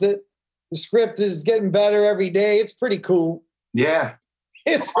loves it. The script is getting better every day. It's pretty cool. Yeah.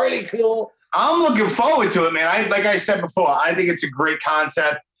 It's pretty cool. I'm looking forward to it, man. Like I said before, I think it's a great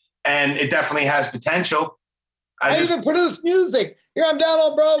concept, and it definitely has potential. I even produce music. Here I'm down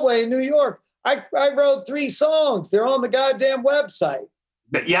on Broadway in New York. I wrote 3 songs. They're on the goddamn website.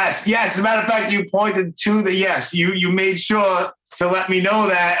 Yes. As a matter of fact, you pointed to the yes. You made sure to let me know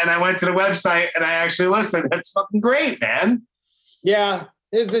that, and I went to the website and I actually listened. That's fucking great, man. Yeah,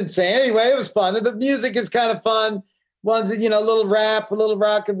 it's insane. Anyway, it was fun. The music is kind of fun. One's, a little rap, a little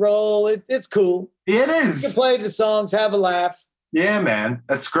rock and roll. It's cool. It is. You can play the songs, have a laugh. Yeah, man.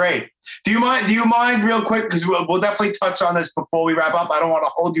 That's great. Do you mind real quick? Because we'll definitely touch on this before we wrap up. I don't want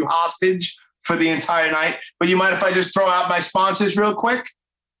to hold you hostage for the entire night, but you mind if I just throw out my sponsors real quick?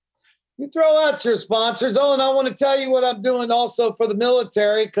 You throw out your sponsors. Oh, and I want to tell you what I'm doing also for the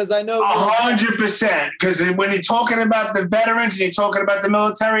military, because I know 100%. Because when you're talking about the veterans and you're talking about the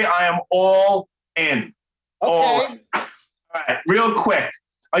military, I am all in. Okay. All right. Real quick.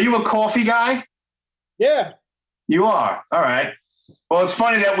 Are you a coffee guy? Yeah. You are. All right. Well, it's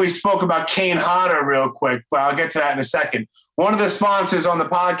funny that we spoke about Kane Hodder real quick, but I'll get to that in a second. One of the sponsors on the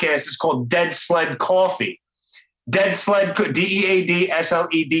podcast is called Dead Sled Coffee. Dead Sled,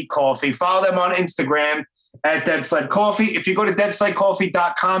 DEADSLED Coffee. Follow them on Instagram at Dead Sled Coffee. If you go to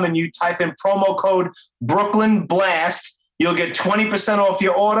deadsledcoffee.com and you type in promo code Brooklyn Blast, you'll get 20% off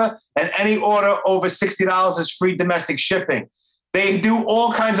your order, and any order over $60 is free domestic shipping. They do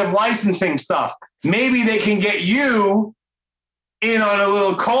all kinds of licensing stuff. Maybe they can get you in on a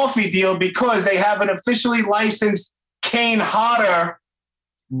little coffee deal because they have an officially licensed Kane Hodder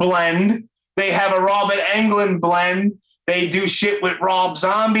blend. They have a Robert Englund blend. They do shit with Rob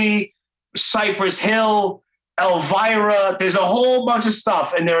Zombie, Cypress Hill, Elvira. There's a whole bunch of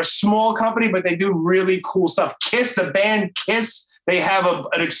stuff, and they're a small company, but they do really cool stuff. Kiss, the band Kiss, they have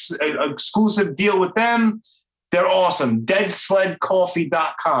an exclusive deal with them. They're awesome.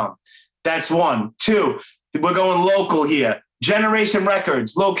 DeadSledCoffee.com. That's 1. 2, we're going local here. Generation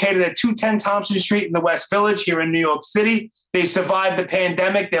Records, located at 210 Thompson Street in the West Village here in New York City. They survived the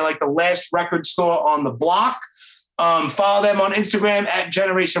pandemic. They're like the last record store on the block. Follow them on Instagram at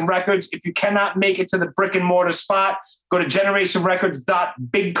Generation Records. If you cannot make it to the brick and mortar spot, go to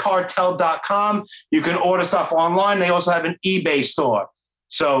generationrecords.bigcartel.com. You can order stuff online. They also have an eBay store.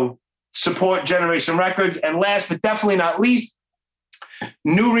 So support Generation Records. And last but definitely not least,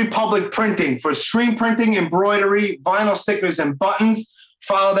 New Republic Printing for screen printing, embroidery, vinyl stickers, and buttons.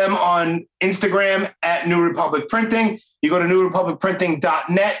 Follow them on Instagram at New Republic Printing. You go to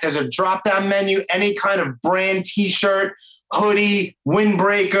newrepublicprinting.net. There's a drop-down menu, any kind of brand t-shirt, hoodie,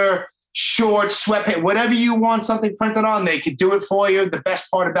 windbreaker, shorts, sweatpants, whatever you want something printed on, they can do it for you. The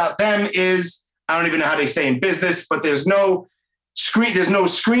best part about them is, I don't even know how they stay in business, but there's no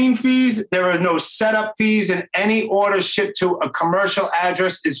screen fees, there are no setup fees, and any order shipped to a commercial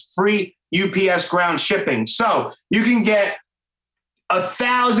address is free UPS ground shipping. So you can get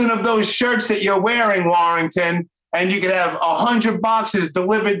 1,000 of those shirts that you're wearing, Warrington, and you can have 100 boxes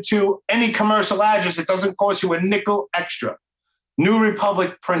delivered to any commercial address. It doesn't cost you a nickel extra. New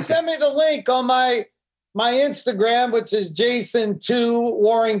Republic Printing. Send me the link on my Instagram, which is Jason2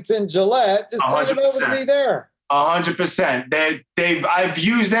 Warrington Gillette. Just send it over to me there. 100%. I've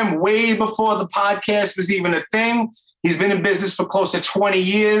used them way before the podcast was even a thing. He's been in business for close to 20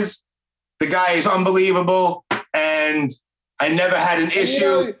 years. The guy is unbelievable, and I never had an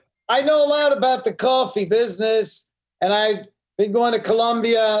issue. I know a lot about the coffee business, and I've been going to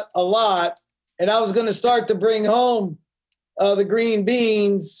Colombia a lot, and I was going to start to bring home the green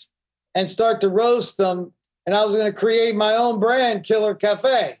beans and start to roast them, and I was going to create my own brand, Killer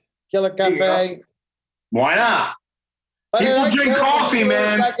Cafe. Why not? People drink coffee,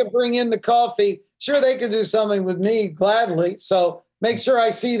 man. I could bring in the coffee. Sure, they could do something with me gladly. So make sure I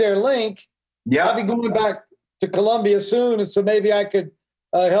see their link. Yeah, I'll be going back to Colombia soon, and so maybe I could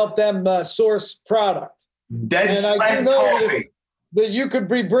help them source product. Dead Sled Coffee. That you could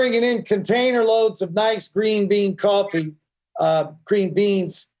be bringing in container loads of nice green bean coffee, green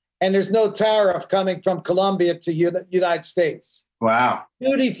beans, and there's no tariff coming from Colombia to United States. Wow.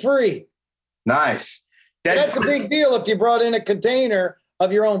 Duty free. Nice. That's a big deal if you brought in a container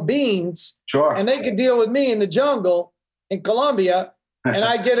of your own beans. Sure. And they could deal with me in the jungle in Colombia, and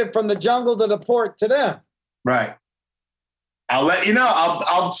I get it from the jungle to the port to them. Right. I'll let you know.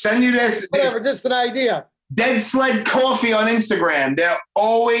 I'll send you this. Whatever, just an idea. Dead Sled Coffee on Instagram. They're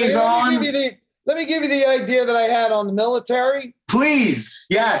always on. Let me give you the idea that I had on the military. Please.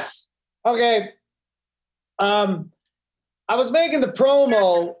 Yes. Okay. I was making the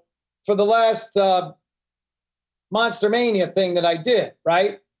promo for the last Monster Mania thing that I did,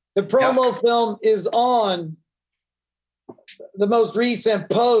 right? The promo film is on the most recent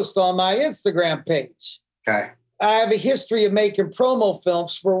post on my Instagram page. Okay. I have a history of making promo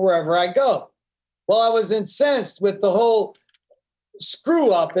films for wherever I go. Well, I was incensed with the whole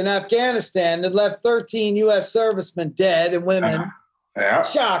screw up in Afghanistan that left 13 U.S. servicemen dead and women. Yeah.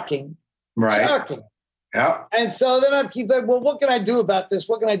 Shocking. Right. Shocking. Yeah. And so then I keep like, well, what can I do about this?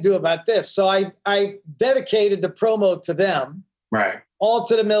 What can I do about this? So I dedicated the promo to them. Right. All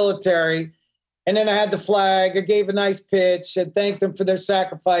to the military. And then I had the flag. I gave a nice pitch and thanked them for their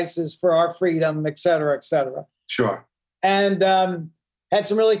sacrifices for our freedom, et cetera, et cetera. Sure. And had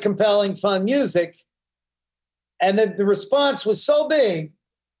some really compelling, fun music. And then the response was so big.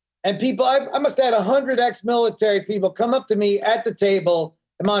 And people, I must have had 100 ex-military people come up to me at the table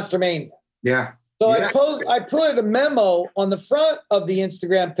at Monster Mania. Yeah. So I put a memo on the front of the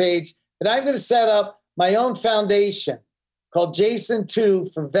Instagram page that I'm going to set up my own foundation called Jason 2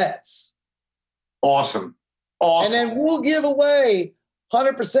 for Vets. Awesome. And then we'll give away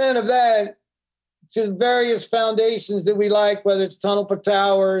 100% of that to various foundations that we like, whether it's Tunnel for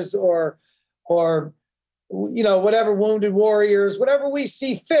Towers or whatever, Wounded Warriors, whatever we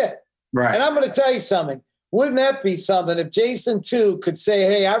see fit. Right. And I'm going to tell you something. Wouldn't that be something if Jason 2 could say,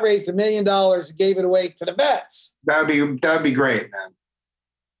 hey, I raised $1 million and gave it away to the vets? That'd be great, man.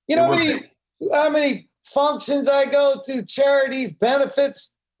 You know how many functions I go to, charities,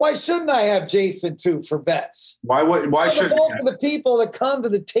 benefits? Why shouldn't I have Jason 2 for vets? Why shouldn't both of the people that come to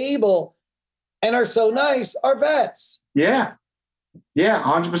the table and are so nice are vets. Yeah. Yeah,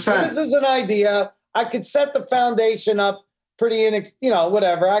 100%. So this is an idea. I could set the foundation up pretty,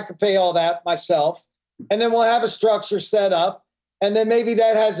 whatever. I could pay all that myself. And then we'll have a structure set up. And then maybe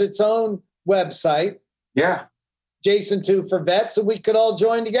that has its own website. Yeah. Jason 2 for vets. And we could all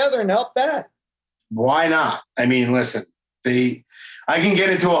join together and help that. Why not? I mean, listen, I can get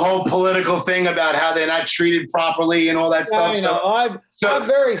into a whole political thing about how they're not treated properly and all that stuff. I'm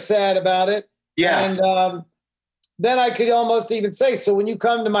very sad about it. Yeah. And then I could almost even say, so when you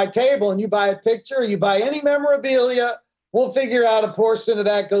come to my table and you buy a picture or you buy any memorabilia, we'll figure out a portion of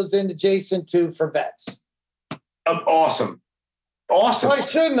that goes into Jason 2 for vets. Awesome. Why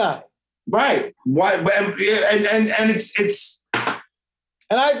shouldn't I? Right. Why? And it's.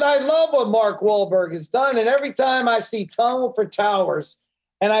 And I love what Mark Wahlberg has done. And every time I see Tunnel for Towers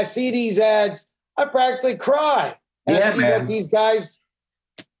and I see these ads, I practically cry. And I see what these guys,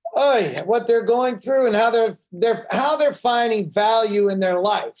 what they're going through and how they're finding value in their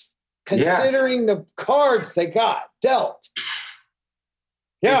life, considering the cards they got dealt.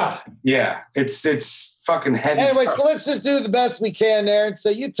 Yeah. Yeah. It's fucking heavy. Anyway, stuff. so let's just do the best we can there. And so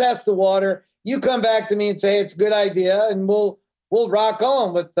you test the water. You come back to me and say it's a good idea, and we'll rock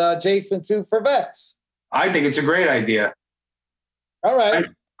on with Jason 2 for vets. I think it's a great idea. All right.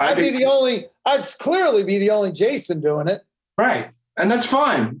 I'd clearly be the only Jason doing it. Right. And that's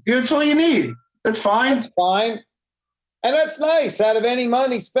fine. That's all you need. That's fine. That's fine. And that's nice. Out of any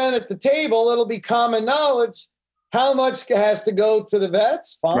money spent at the table, it'll be common knowledge how much has to go to the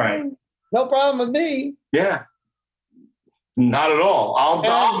vets? Fine. Right. No problem with me. Yeah. Not at all. I'll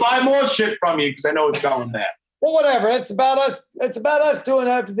buy more shit from you because I know it's going there. Well, whatever. It's about us. It's about us doing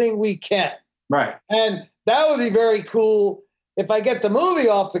everything we can. Right. And that would be very cool. If I get the movie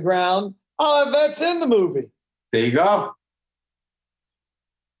off the ground, I'll have vets in the movie. There you go.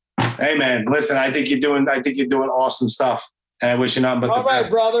 Hey man, listen, I think you're doing awesome stuff. And I wish you nothing but all the right,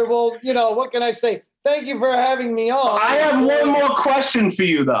 best. brother. Well, what can I say? Thank you for having me on. I have one more question for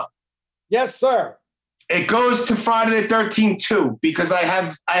you though. Yes, sir. It goes to Friday the 13th too, because I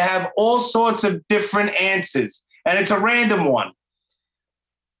have all sorts of different answers, and it's a random one.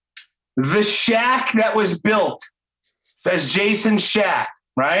 The shack that was built as Jason's shack,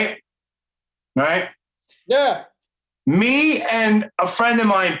 right? Right? Yeah. Me and a friend of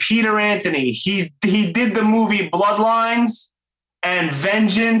mine, Peter Anthony, he did the movie Bloodlines and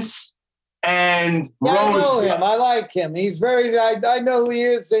Vengeance and Yeah, I know Rose. him. I like him. He's very. I know who he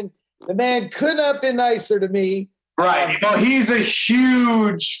is, and the man could not have been nicer to me. Right. He's a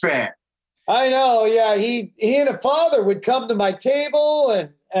huge fan. I know. Yeah, he and a father would come to my table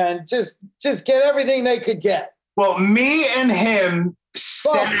and just get everything they could get. Well, me and him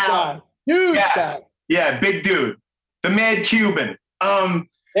sat out. Huge guy. Yeah, big dude. The Mad Cuban. Yeah,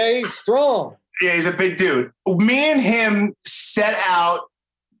 he's strong. Yeah, he's a big dude. Me and him set out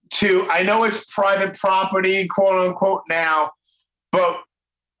to, I know it's private property, quote unquote now, but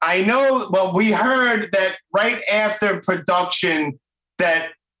I know, well, we heard that right after production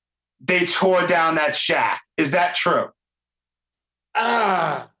that they tore down that shack. Is that true?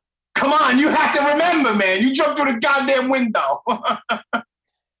 Come on, you have to remember, man. You jumped through the goddamn window.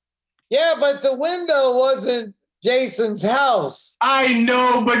 Yeah, but the window wasn't Jason's house. I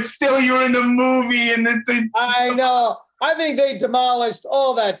know, but still you're in the movie and I know. I think they demolished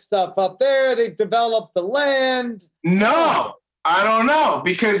all that stuff up there. They've developed the land. No, I don't know.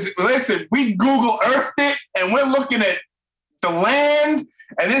 Because listen, we Google Earthed it and we're looking at the land,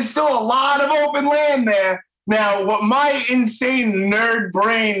 and there's still a lot of open land there. Now, what my insane nerd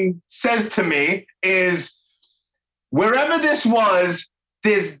brain says to me is wherever this was,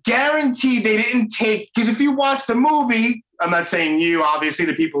 there's guarantee they didn't take, because if you watch the movie, I'm not saying you, obviously,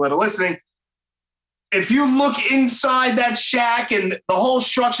 the people that are listening, if you look inside that shack and the whole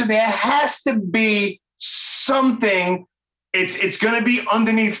structure, there has to be something. It's going to be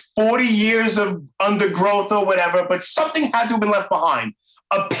underneath 40 years of undergrowth or whatever, but something had to have been left behind.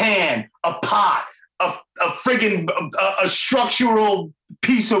 A pan, a pot, a friggin' a structural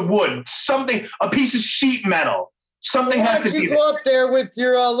piece of wood, something, a piece of sheet metal. Something has to be. You go up there with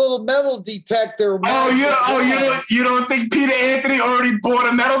your little metal detector. You don't think Peter Anthony already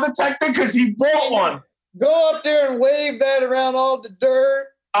bought a metal detector because he bought one? Go up there and wave that around all the dirt.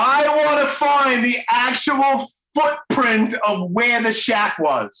 I want to find the actual footprint of where the shack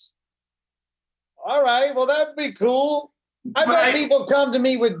was. All right, well that'd be cool. I've had people come to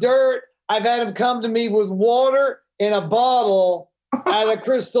me with dirt. I've had them come to me with water in a bottle at a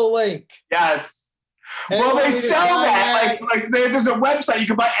Crystal Lake. Yes. Well, they sell that. Like there's a website you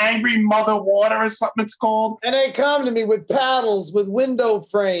can buy Angry Mother Water or something it's called. And they come to me with paddles, with window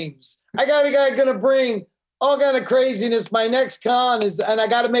frames. I got a guy going to bring all kind of craziness. My next con is, and I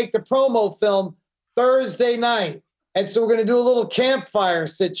got to make the promo film Thursday night. And so we're going to do a little campfire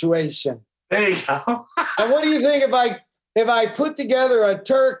situation. There you go. And what do you think if I put together a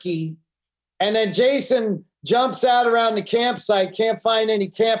turkey and then Jason jumps out around the campsite, can't find any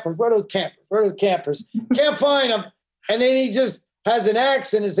campers. Where are those campers? Where are those campers? Can't find them. And then he just has an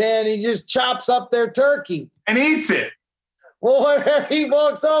axe in his hand. And he just chops up their turkey. And eats it. Well, whatever he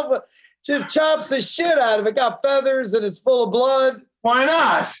walks off, just chops the shit out of it. Got feathers and it's full of blood. Why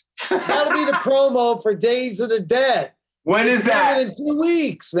not? That'll be the promo for Days of the Dead. When is that? In 2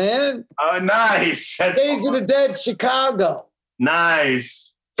 weeks, man. Oh, nice. That's Days awesome. of the Dead, Chicago.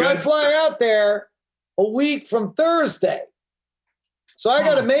 Nice. So I fly out there a week from Thursday. So I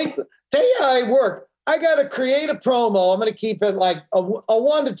got to tell you how I work. I got to create a promo. I'm going to keep it like a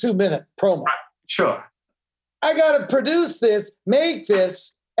 1 to 2 minute promo. Sure. I got to produce this, make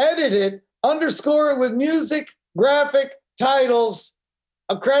this, edit it, underscore it with music, graphic, titles,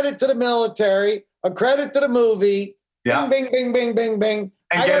 a credit to the military, a credit to the movie. Yeah. Bing, bing, bing, bing, bing.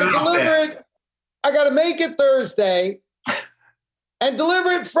 And I get got to it up deliver there. it. I got to make it Thursday and deliver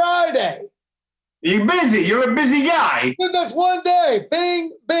it Friday. You're busy. You're a busy guy. That's one day.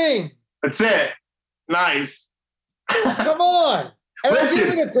 Bing, bing. That's it. Nice. Come on. And I'm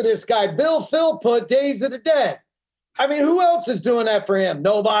giving it to this guy, Bill Philpott, Days of the Dead. I mean, who else is doing that for him?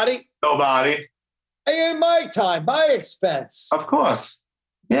 Nobody. Nobody. In my time, my expense. Of course.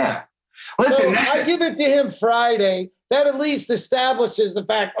 Yeah. Listen, So I give it to him Friday. That at least establishes the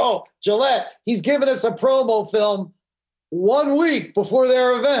fact, oh, Gillette, he's giving us a promo film 1 week before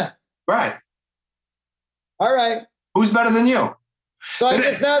their event. Right. All right. Who's better than you? So I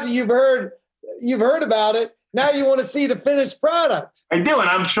guess now that you've heard about it, now you want to see the finished product. I do, and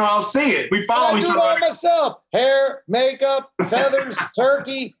I'm sure I'll see it. We follow each I do it all other. myself. Hair, makeup, feathers,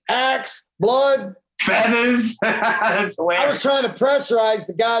 turkey, axe, blood. Feathers. That's I hilarious. was trying to pressurize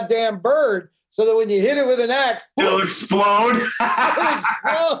the goddamn bird so that when you hit it with an axe, It'll explode. it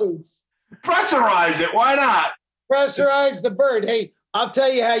explodes. Pressurize it. Why not? Pressurize the bird. Hey, I'll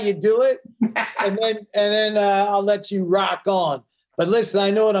tell you how you do it, and then I'll let you rock on. But listen, I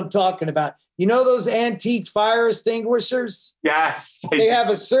know what I'm talking about. You know those antique fire extinguishers? Yes. They have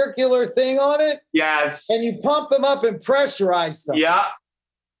a circular thing on it, Yes. and you pump them up and pressurize them. Yeah.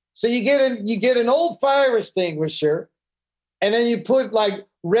 So you get an old fire extinguisher, and then you put like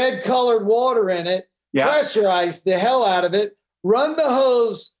red colored water in it, Yeah. pressurize the hell out of it, run the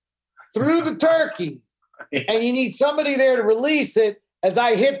hose through the turkey, and you need somebody there to release it as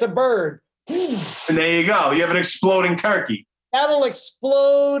I hit the bird. And there you go. You have an exploding turkey. That'll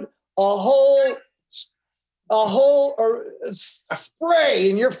explode a whole or spray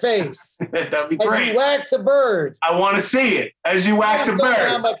in your face That'd be as great. you whack the bird. I want to see it as you whack the I don't know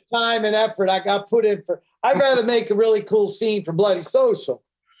how bird. much time and effort I got put in for. I'd rather make a really cool scene for Bloody Social.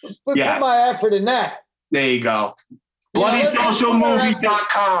 Put Yes. my effort in that. There you go. You know, let's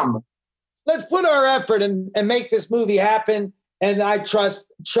BloodySocialMovie.com. Let's put our effort and make this movie happen. And I trust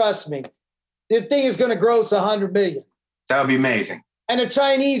me, the thing is going to gross 100 million. That would be amazing. And the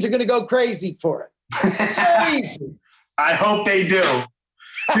Chinese are going to go crazy for it. Crazy. I hope they do.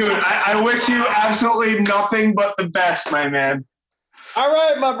 Dude, I wish you absolutely nothing but the best, my man. All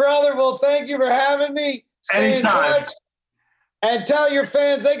right, my brother. Well, thank you for having me. Stay Anytime. in touch. And tell your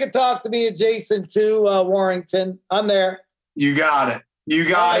fans they can talk to me adjacent to Warrington. I'm there. You got it. You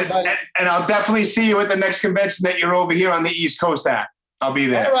got All it. right, buddy. And I'll definitely see you at the next convention that you're over here on the East Coast at. I'll be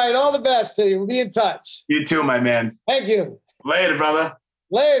there. All right. All the best to you. We'll be in touch. You too, my man. Thank you. Later, brother.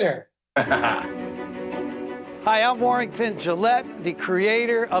 Later. Hi, I'm Warrington Gillette, the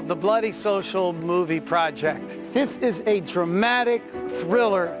creator of the Bloody Social Movie Project. This is a dramatic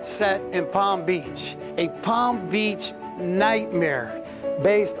thriller set in Palm Beach, a Palm Beach nightmare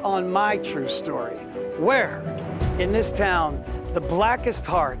based on my true story, where in this town, the blackest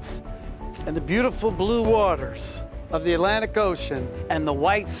hearts and the beautiful blue waters of the Atlantic Ocean and the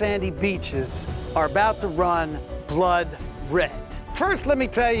white sandy beaches are about to run blood red. First, let me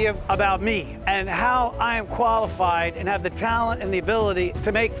tell you about me and how I am qualified and have the talent and the ability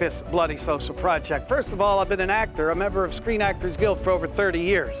to make this Bloody Social project. First of all, I've been an actor, a member of Screen Actors Guild for over 30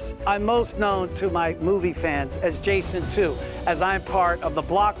 years. I'm most known to my movie fans as Jason 2, as I'm part of the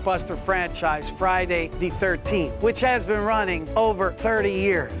blockbuster franchise Friday the 13th, which has been running over 30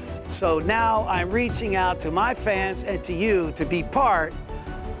 years. So now I'm reaching out to my fans and to you to be part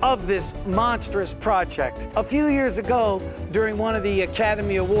of this monstrous project. A few years ago, during one of the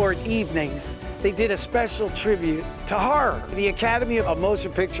Academy Award evenings, they did a special tribute to horror. The Academy of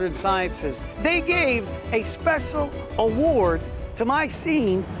Motion Picture and Sciences, they gave a special award to my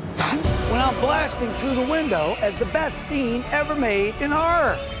scene when I'm blasting through the window as the best scene ever made in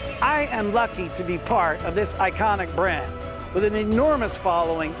horror. I am lucky to be part of this iconic brand with an enormous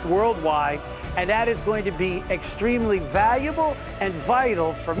following worldwide, and that is going to be extremely valuable and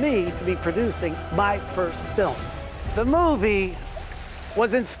vital for me to be producing my first film. The movie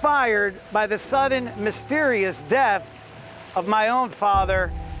was inspired by the sudden, mysterious death of my own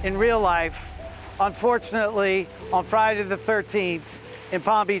father in real life, unfortunately, on Friday the 13th in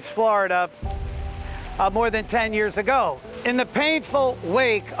Palm Beach, Florida, more than 10 years ago. In the painful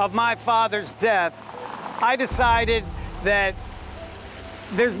wake of my father's death, I decided that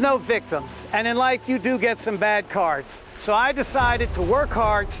there's no victims, and in life you do get some bad cards. So I decided to work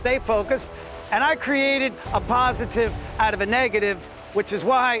hard, stay focused, and I created a positive out of a negative, which is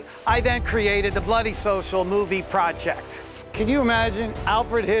why I then created the Bloody Social Movie Project. Can you imagine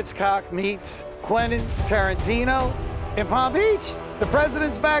Alfred Hitchcock meets Quentin Tarantino in Palm Beach? The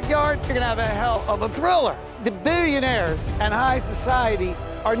president's backyard? You're gonna have a hell of a thriller. The billionaires and high society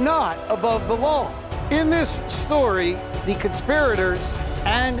are not above the law. In this story, the conspirators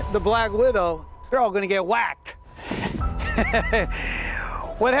and the Black Widow, they're all gonna get whacked.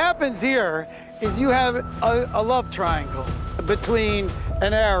 What happens here is you have a love triangle between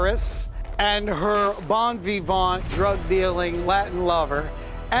an heiress and her bon vivant, drug-dealing Latin lover,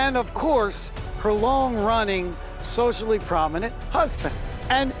 and of course, her long-running, socially prominent husband.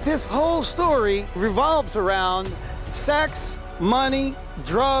 And this whole story revolves around sex, money,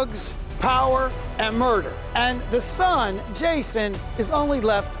 drugs, power, and murder. And the son, Jason, is only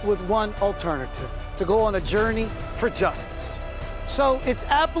left with one alternative: to go on a journey for justice. So it's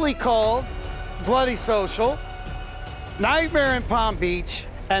aptly called Bloody Social, Nightmare in Palm Beach,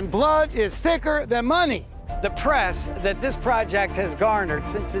 and Blood is Thicker Than Money. The press that this project has garnered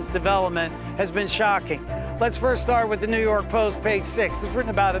since its development has been shocking. Let's first start with the New York Post, page 6. It was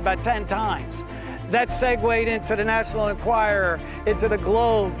written about it about 10 times. That segued into the National Enquirer, into the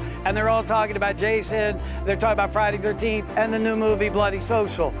Globe, and they're all talking about Jason, they're talking about Friday the 13th, and the new movie, Bloody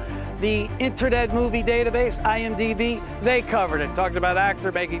Social. The Internet Movie Database, IMDb, they covered it, talking about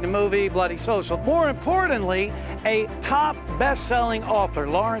actor making the movie, Bloody Social. More importantly, a top best-selling author,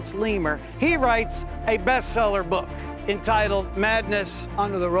 Lawrence Leamer, he writes a bestseller book entitled Madness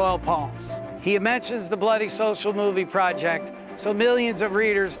Under the Royal Palms. He mentions the Bloody Social movie project, so millions of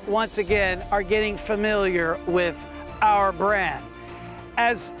readers, once again, are getting familiar with our brand.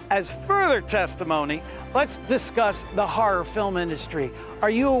 As further testimony, let's discuss the horror film industry. Are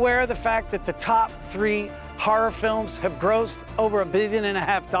you aware of the fact that the top 3 horror films have grossed over $1.5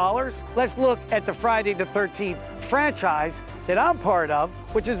 billion? Let's look at the Friday the 13th franchise that I'm part of,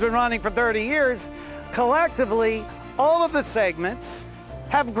 which has been running for 30 years. Collectively, all of the segments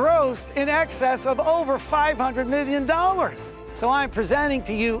have grossed in excess of over $500 million. So I'm presenting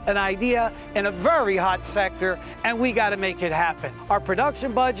to you an idea in a very hot sector, and we got to make it happen. Our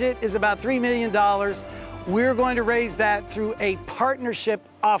production budget is about $3 million. We're going to raise that through a partnership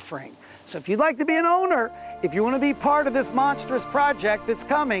offering. So if you'd like to be an owner, if you want to be part of this monstrous project that's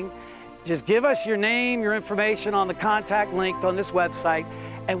coming, just give us your name, your information on the contact linked on this website,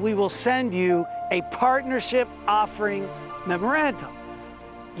 and we will send you a partnership offering memorandum.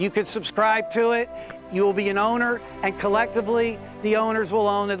 You can subscribe to it, you will be an owner, and collectively, the owners will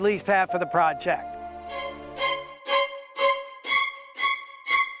own at least half of the project.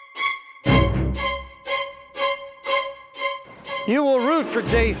 You will root for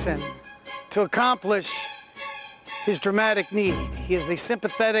Jason to accomplish his dramatic need. He is the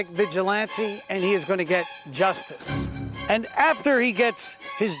sympathetic vigilante, and he is going to get justice. And after he gets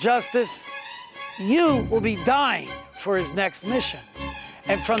his justice, you will be dying for his next mission.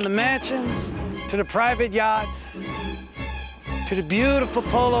 And from the mansions to the private yachts to the beautiful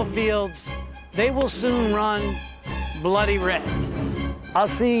polo fields, they will soon run bloody red. I'll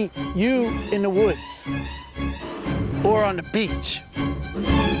see you in the woods or on the beach.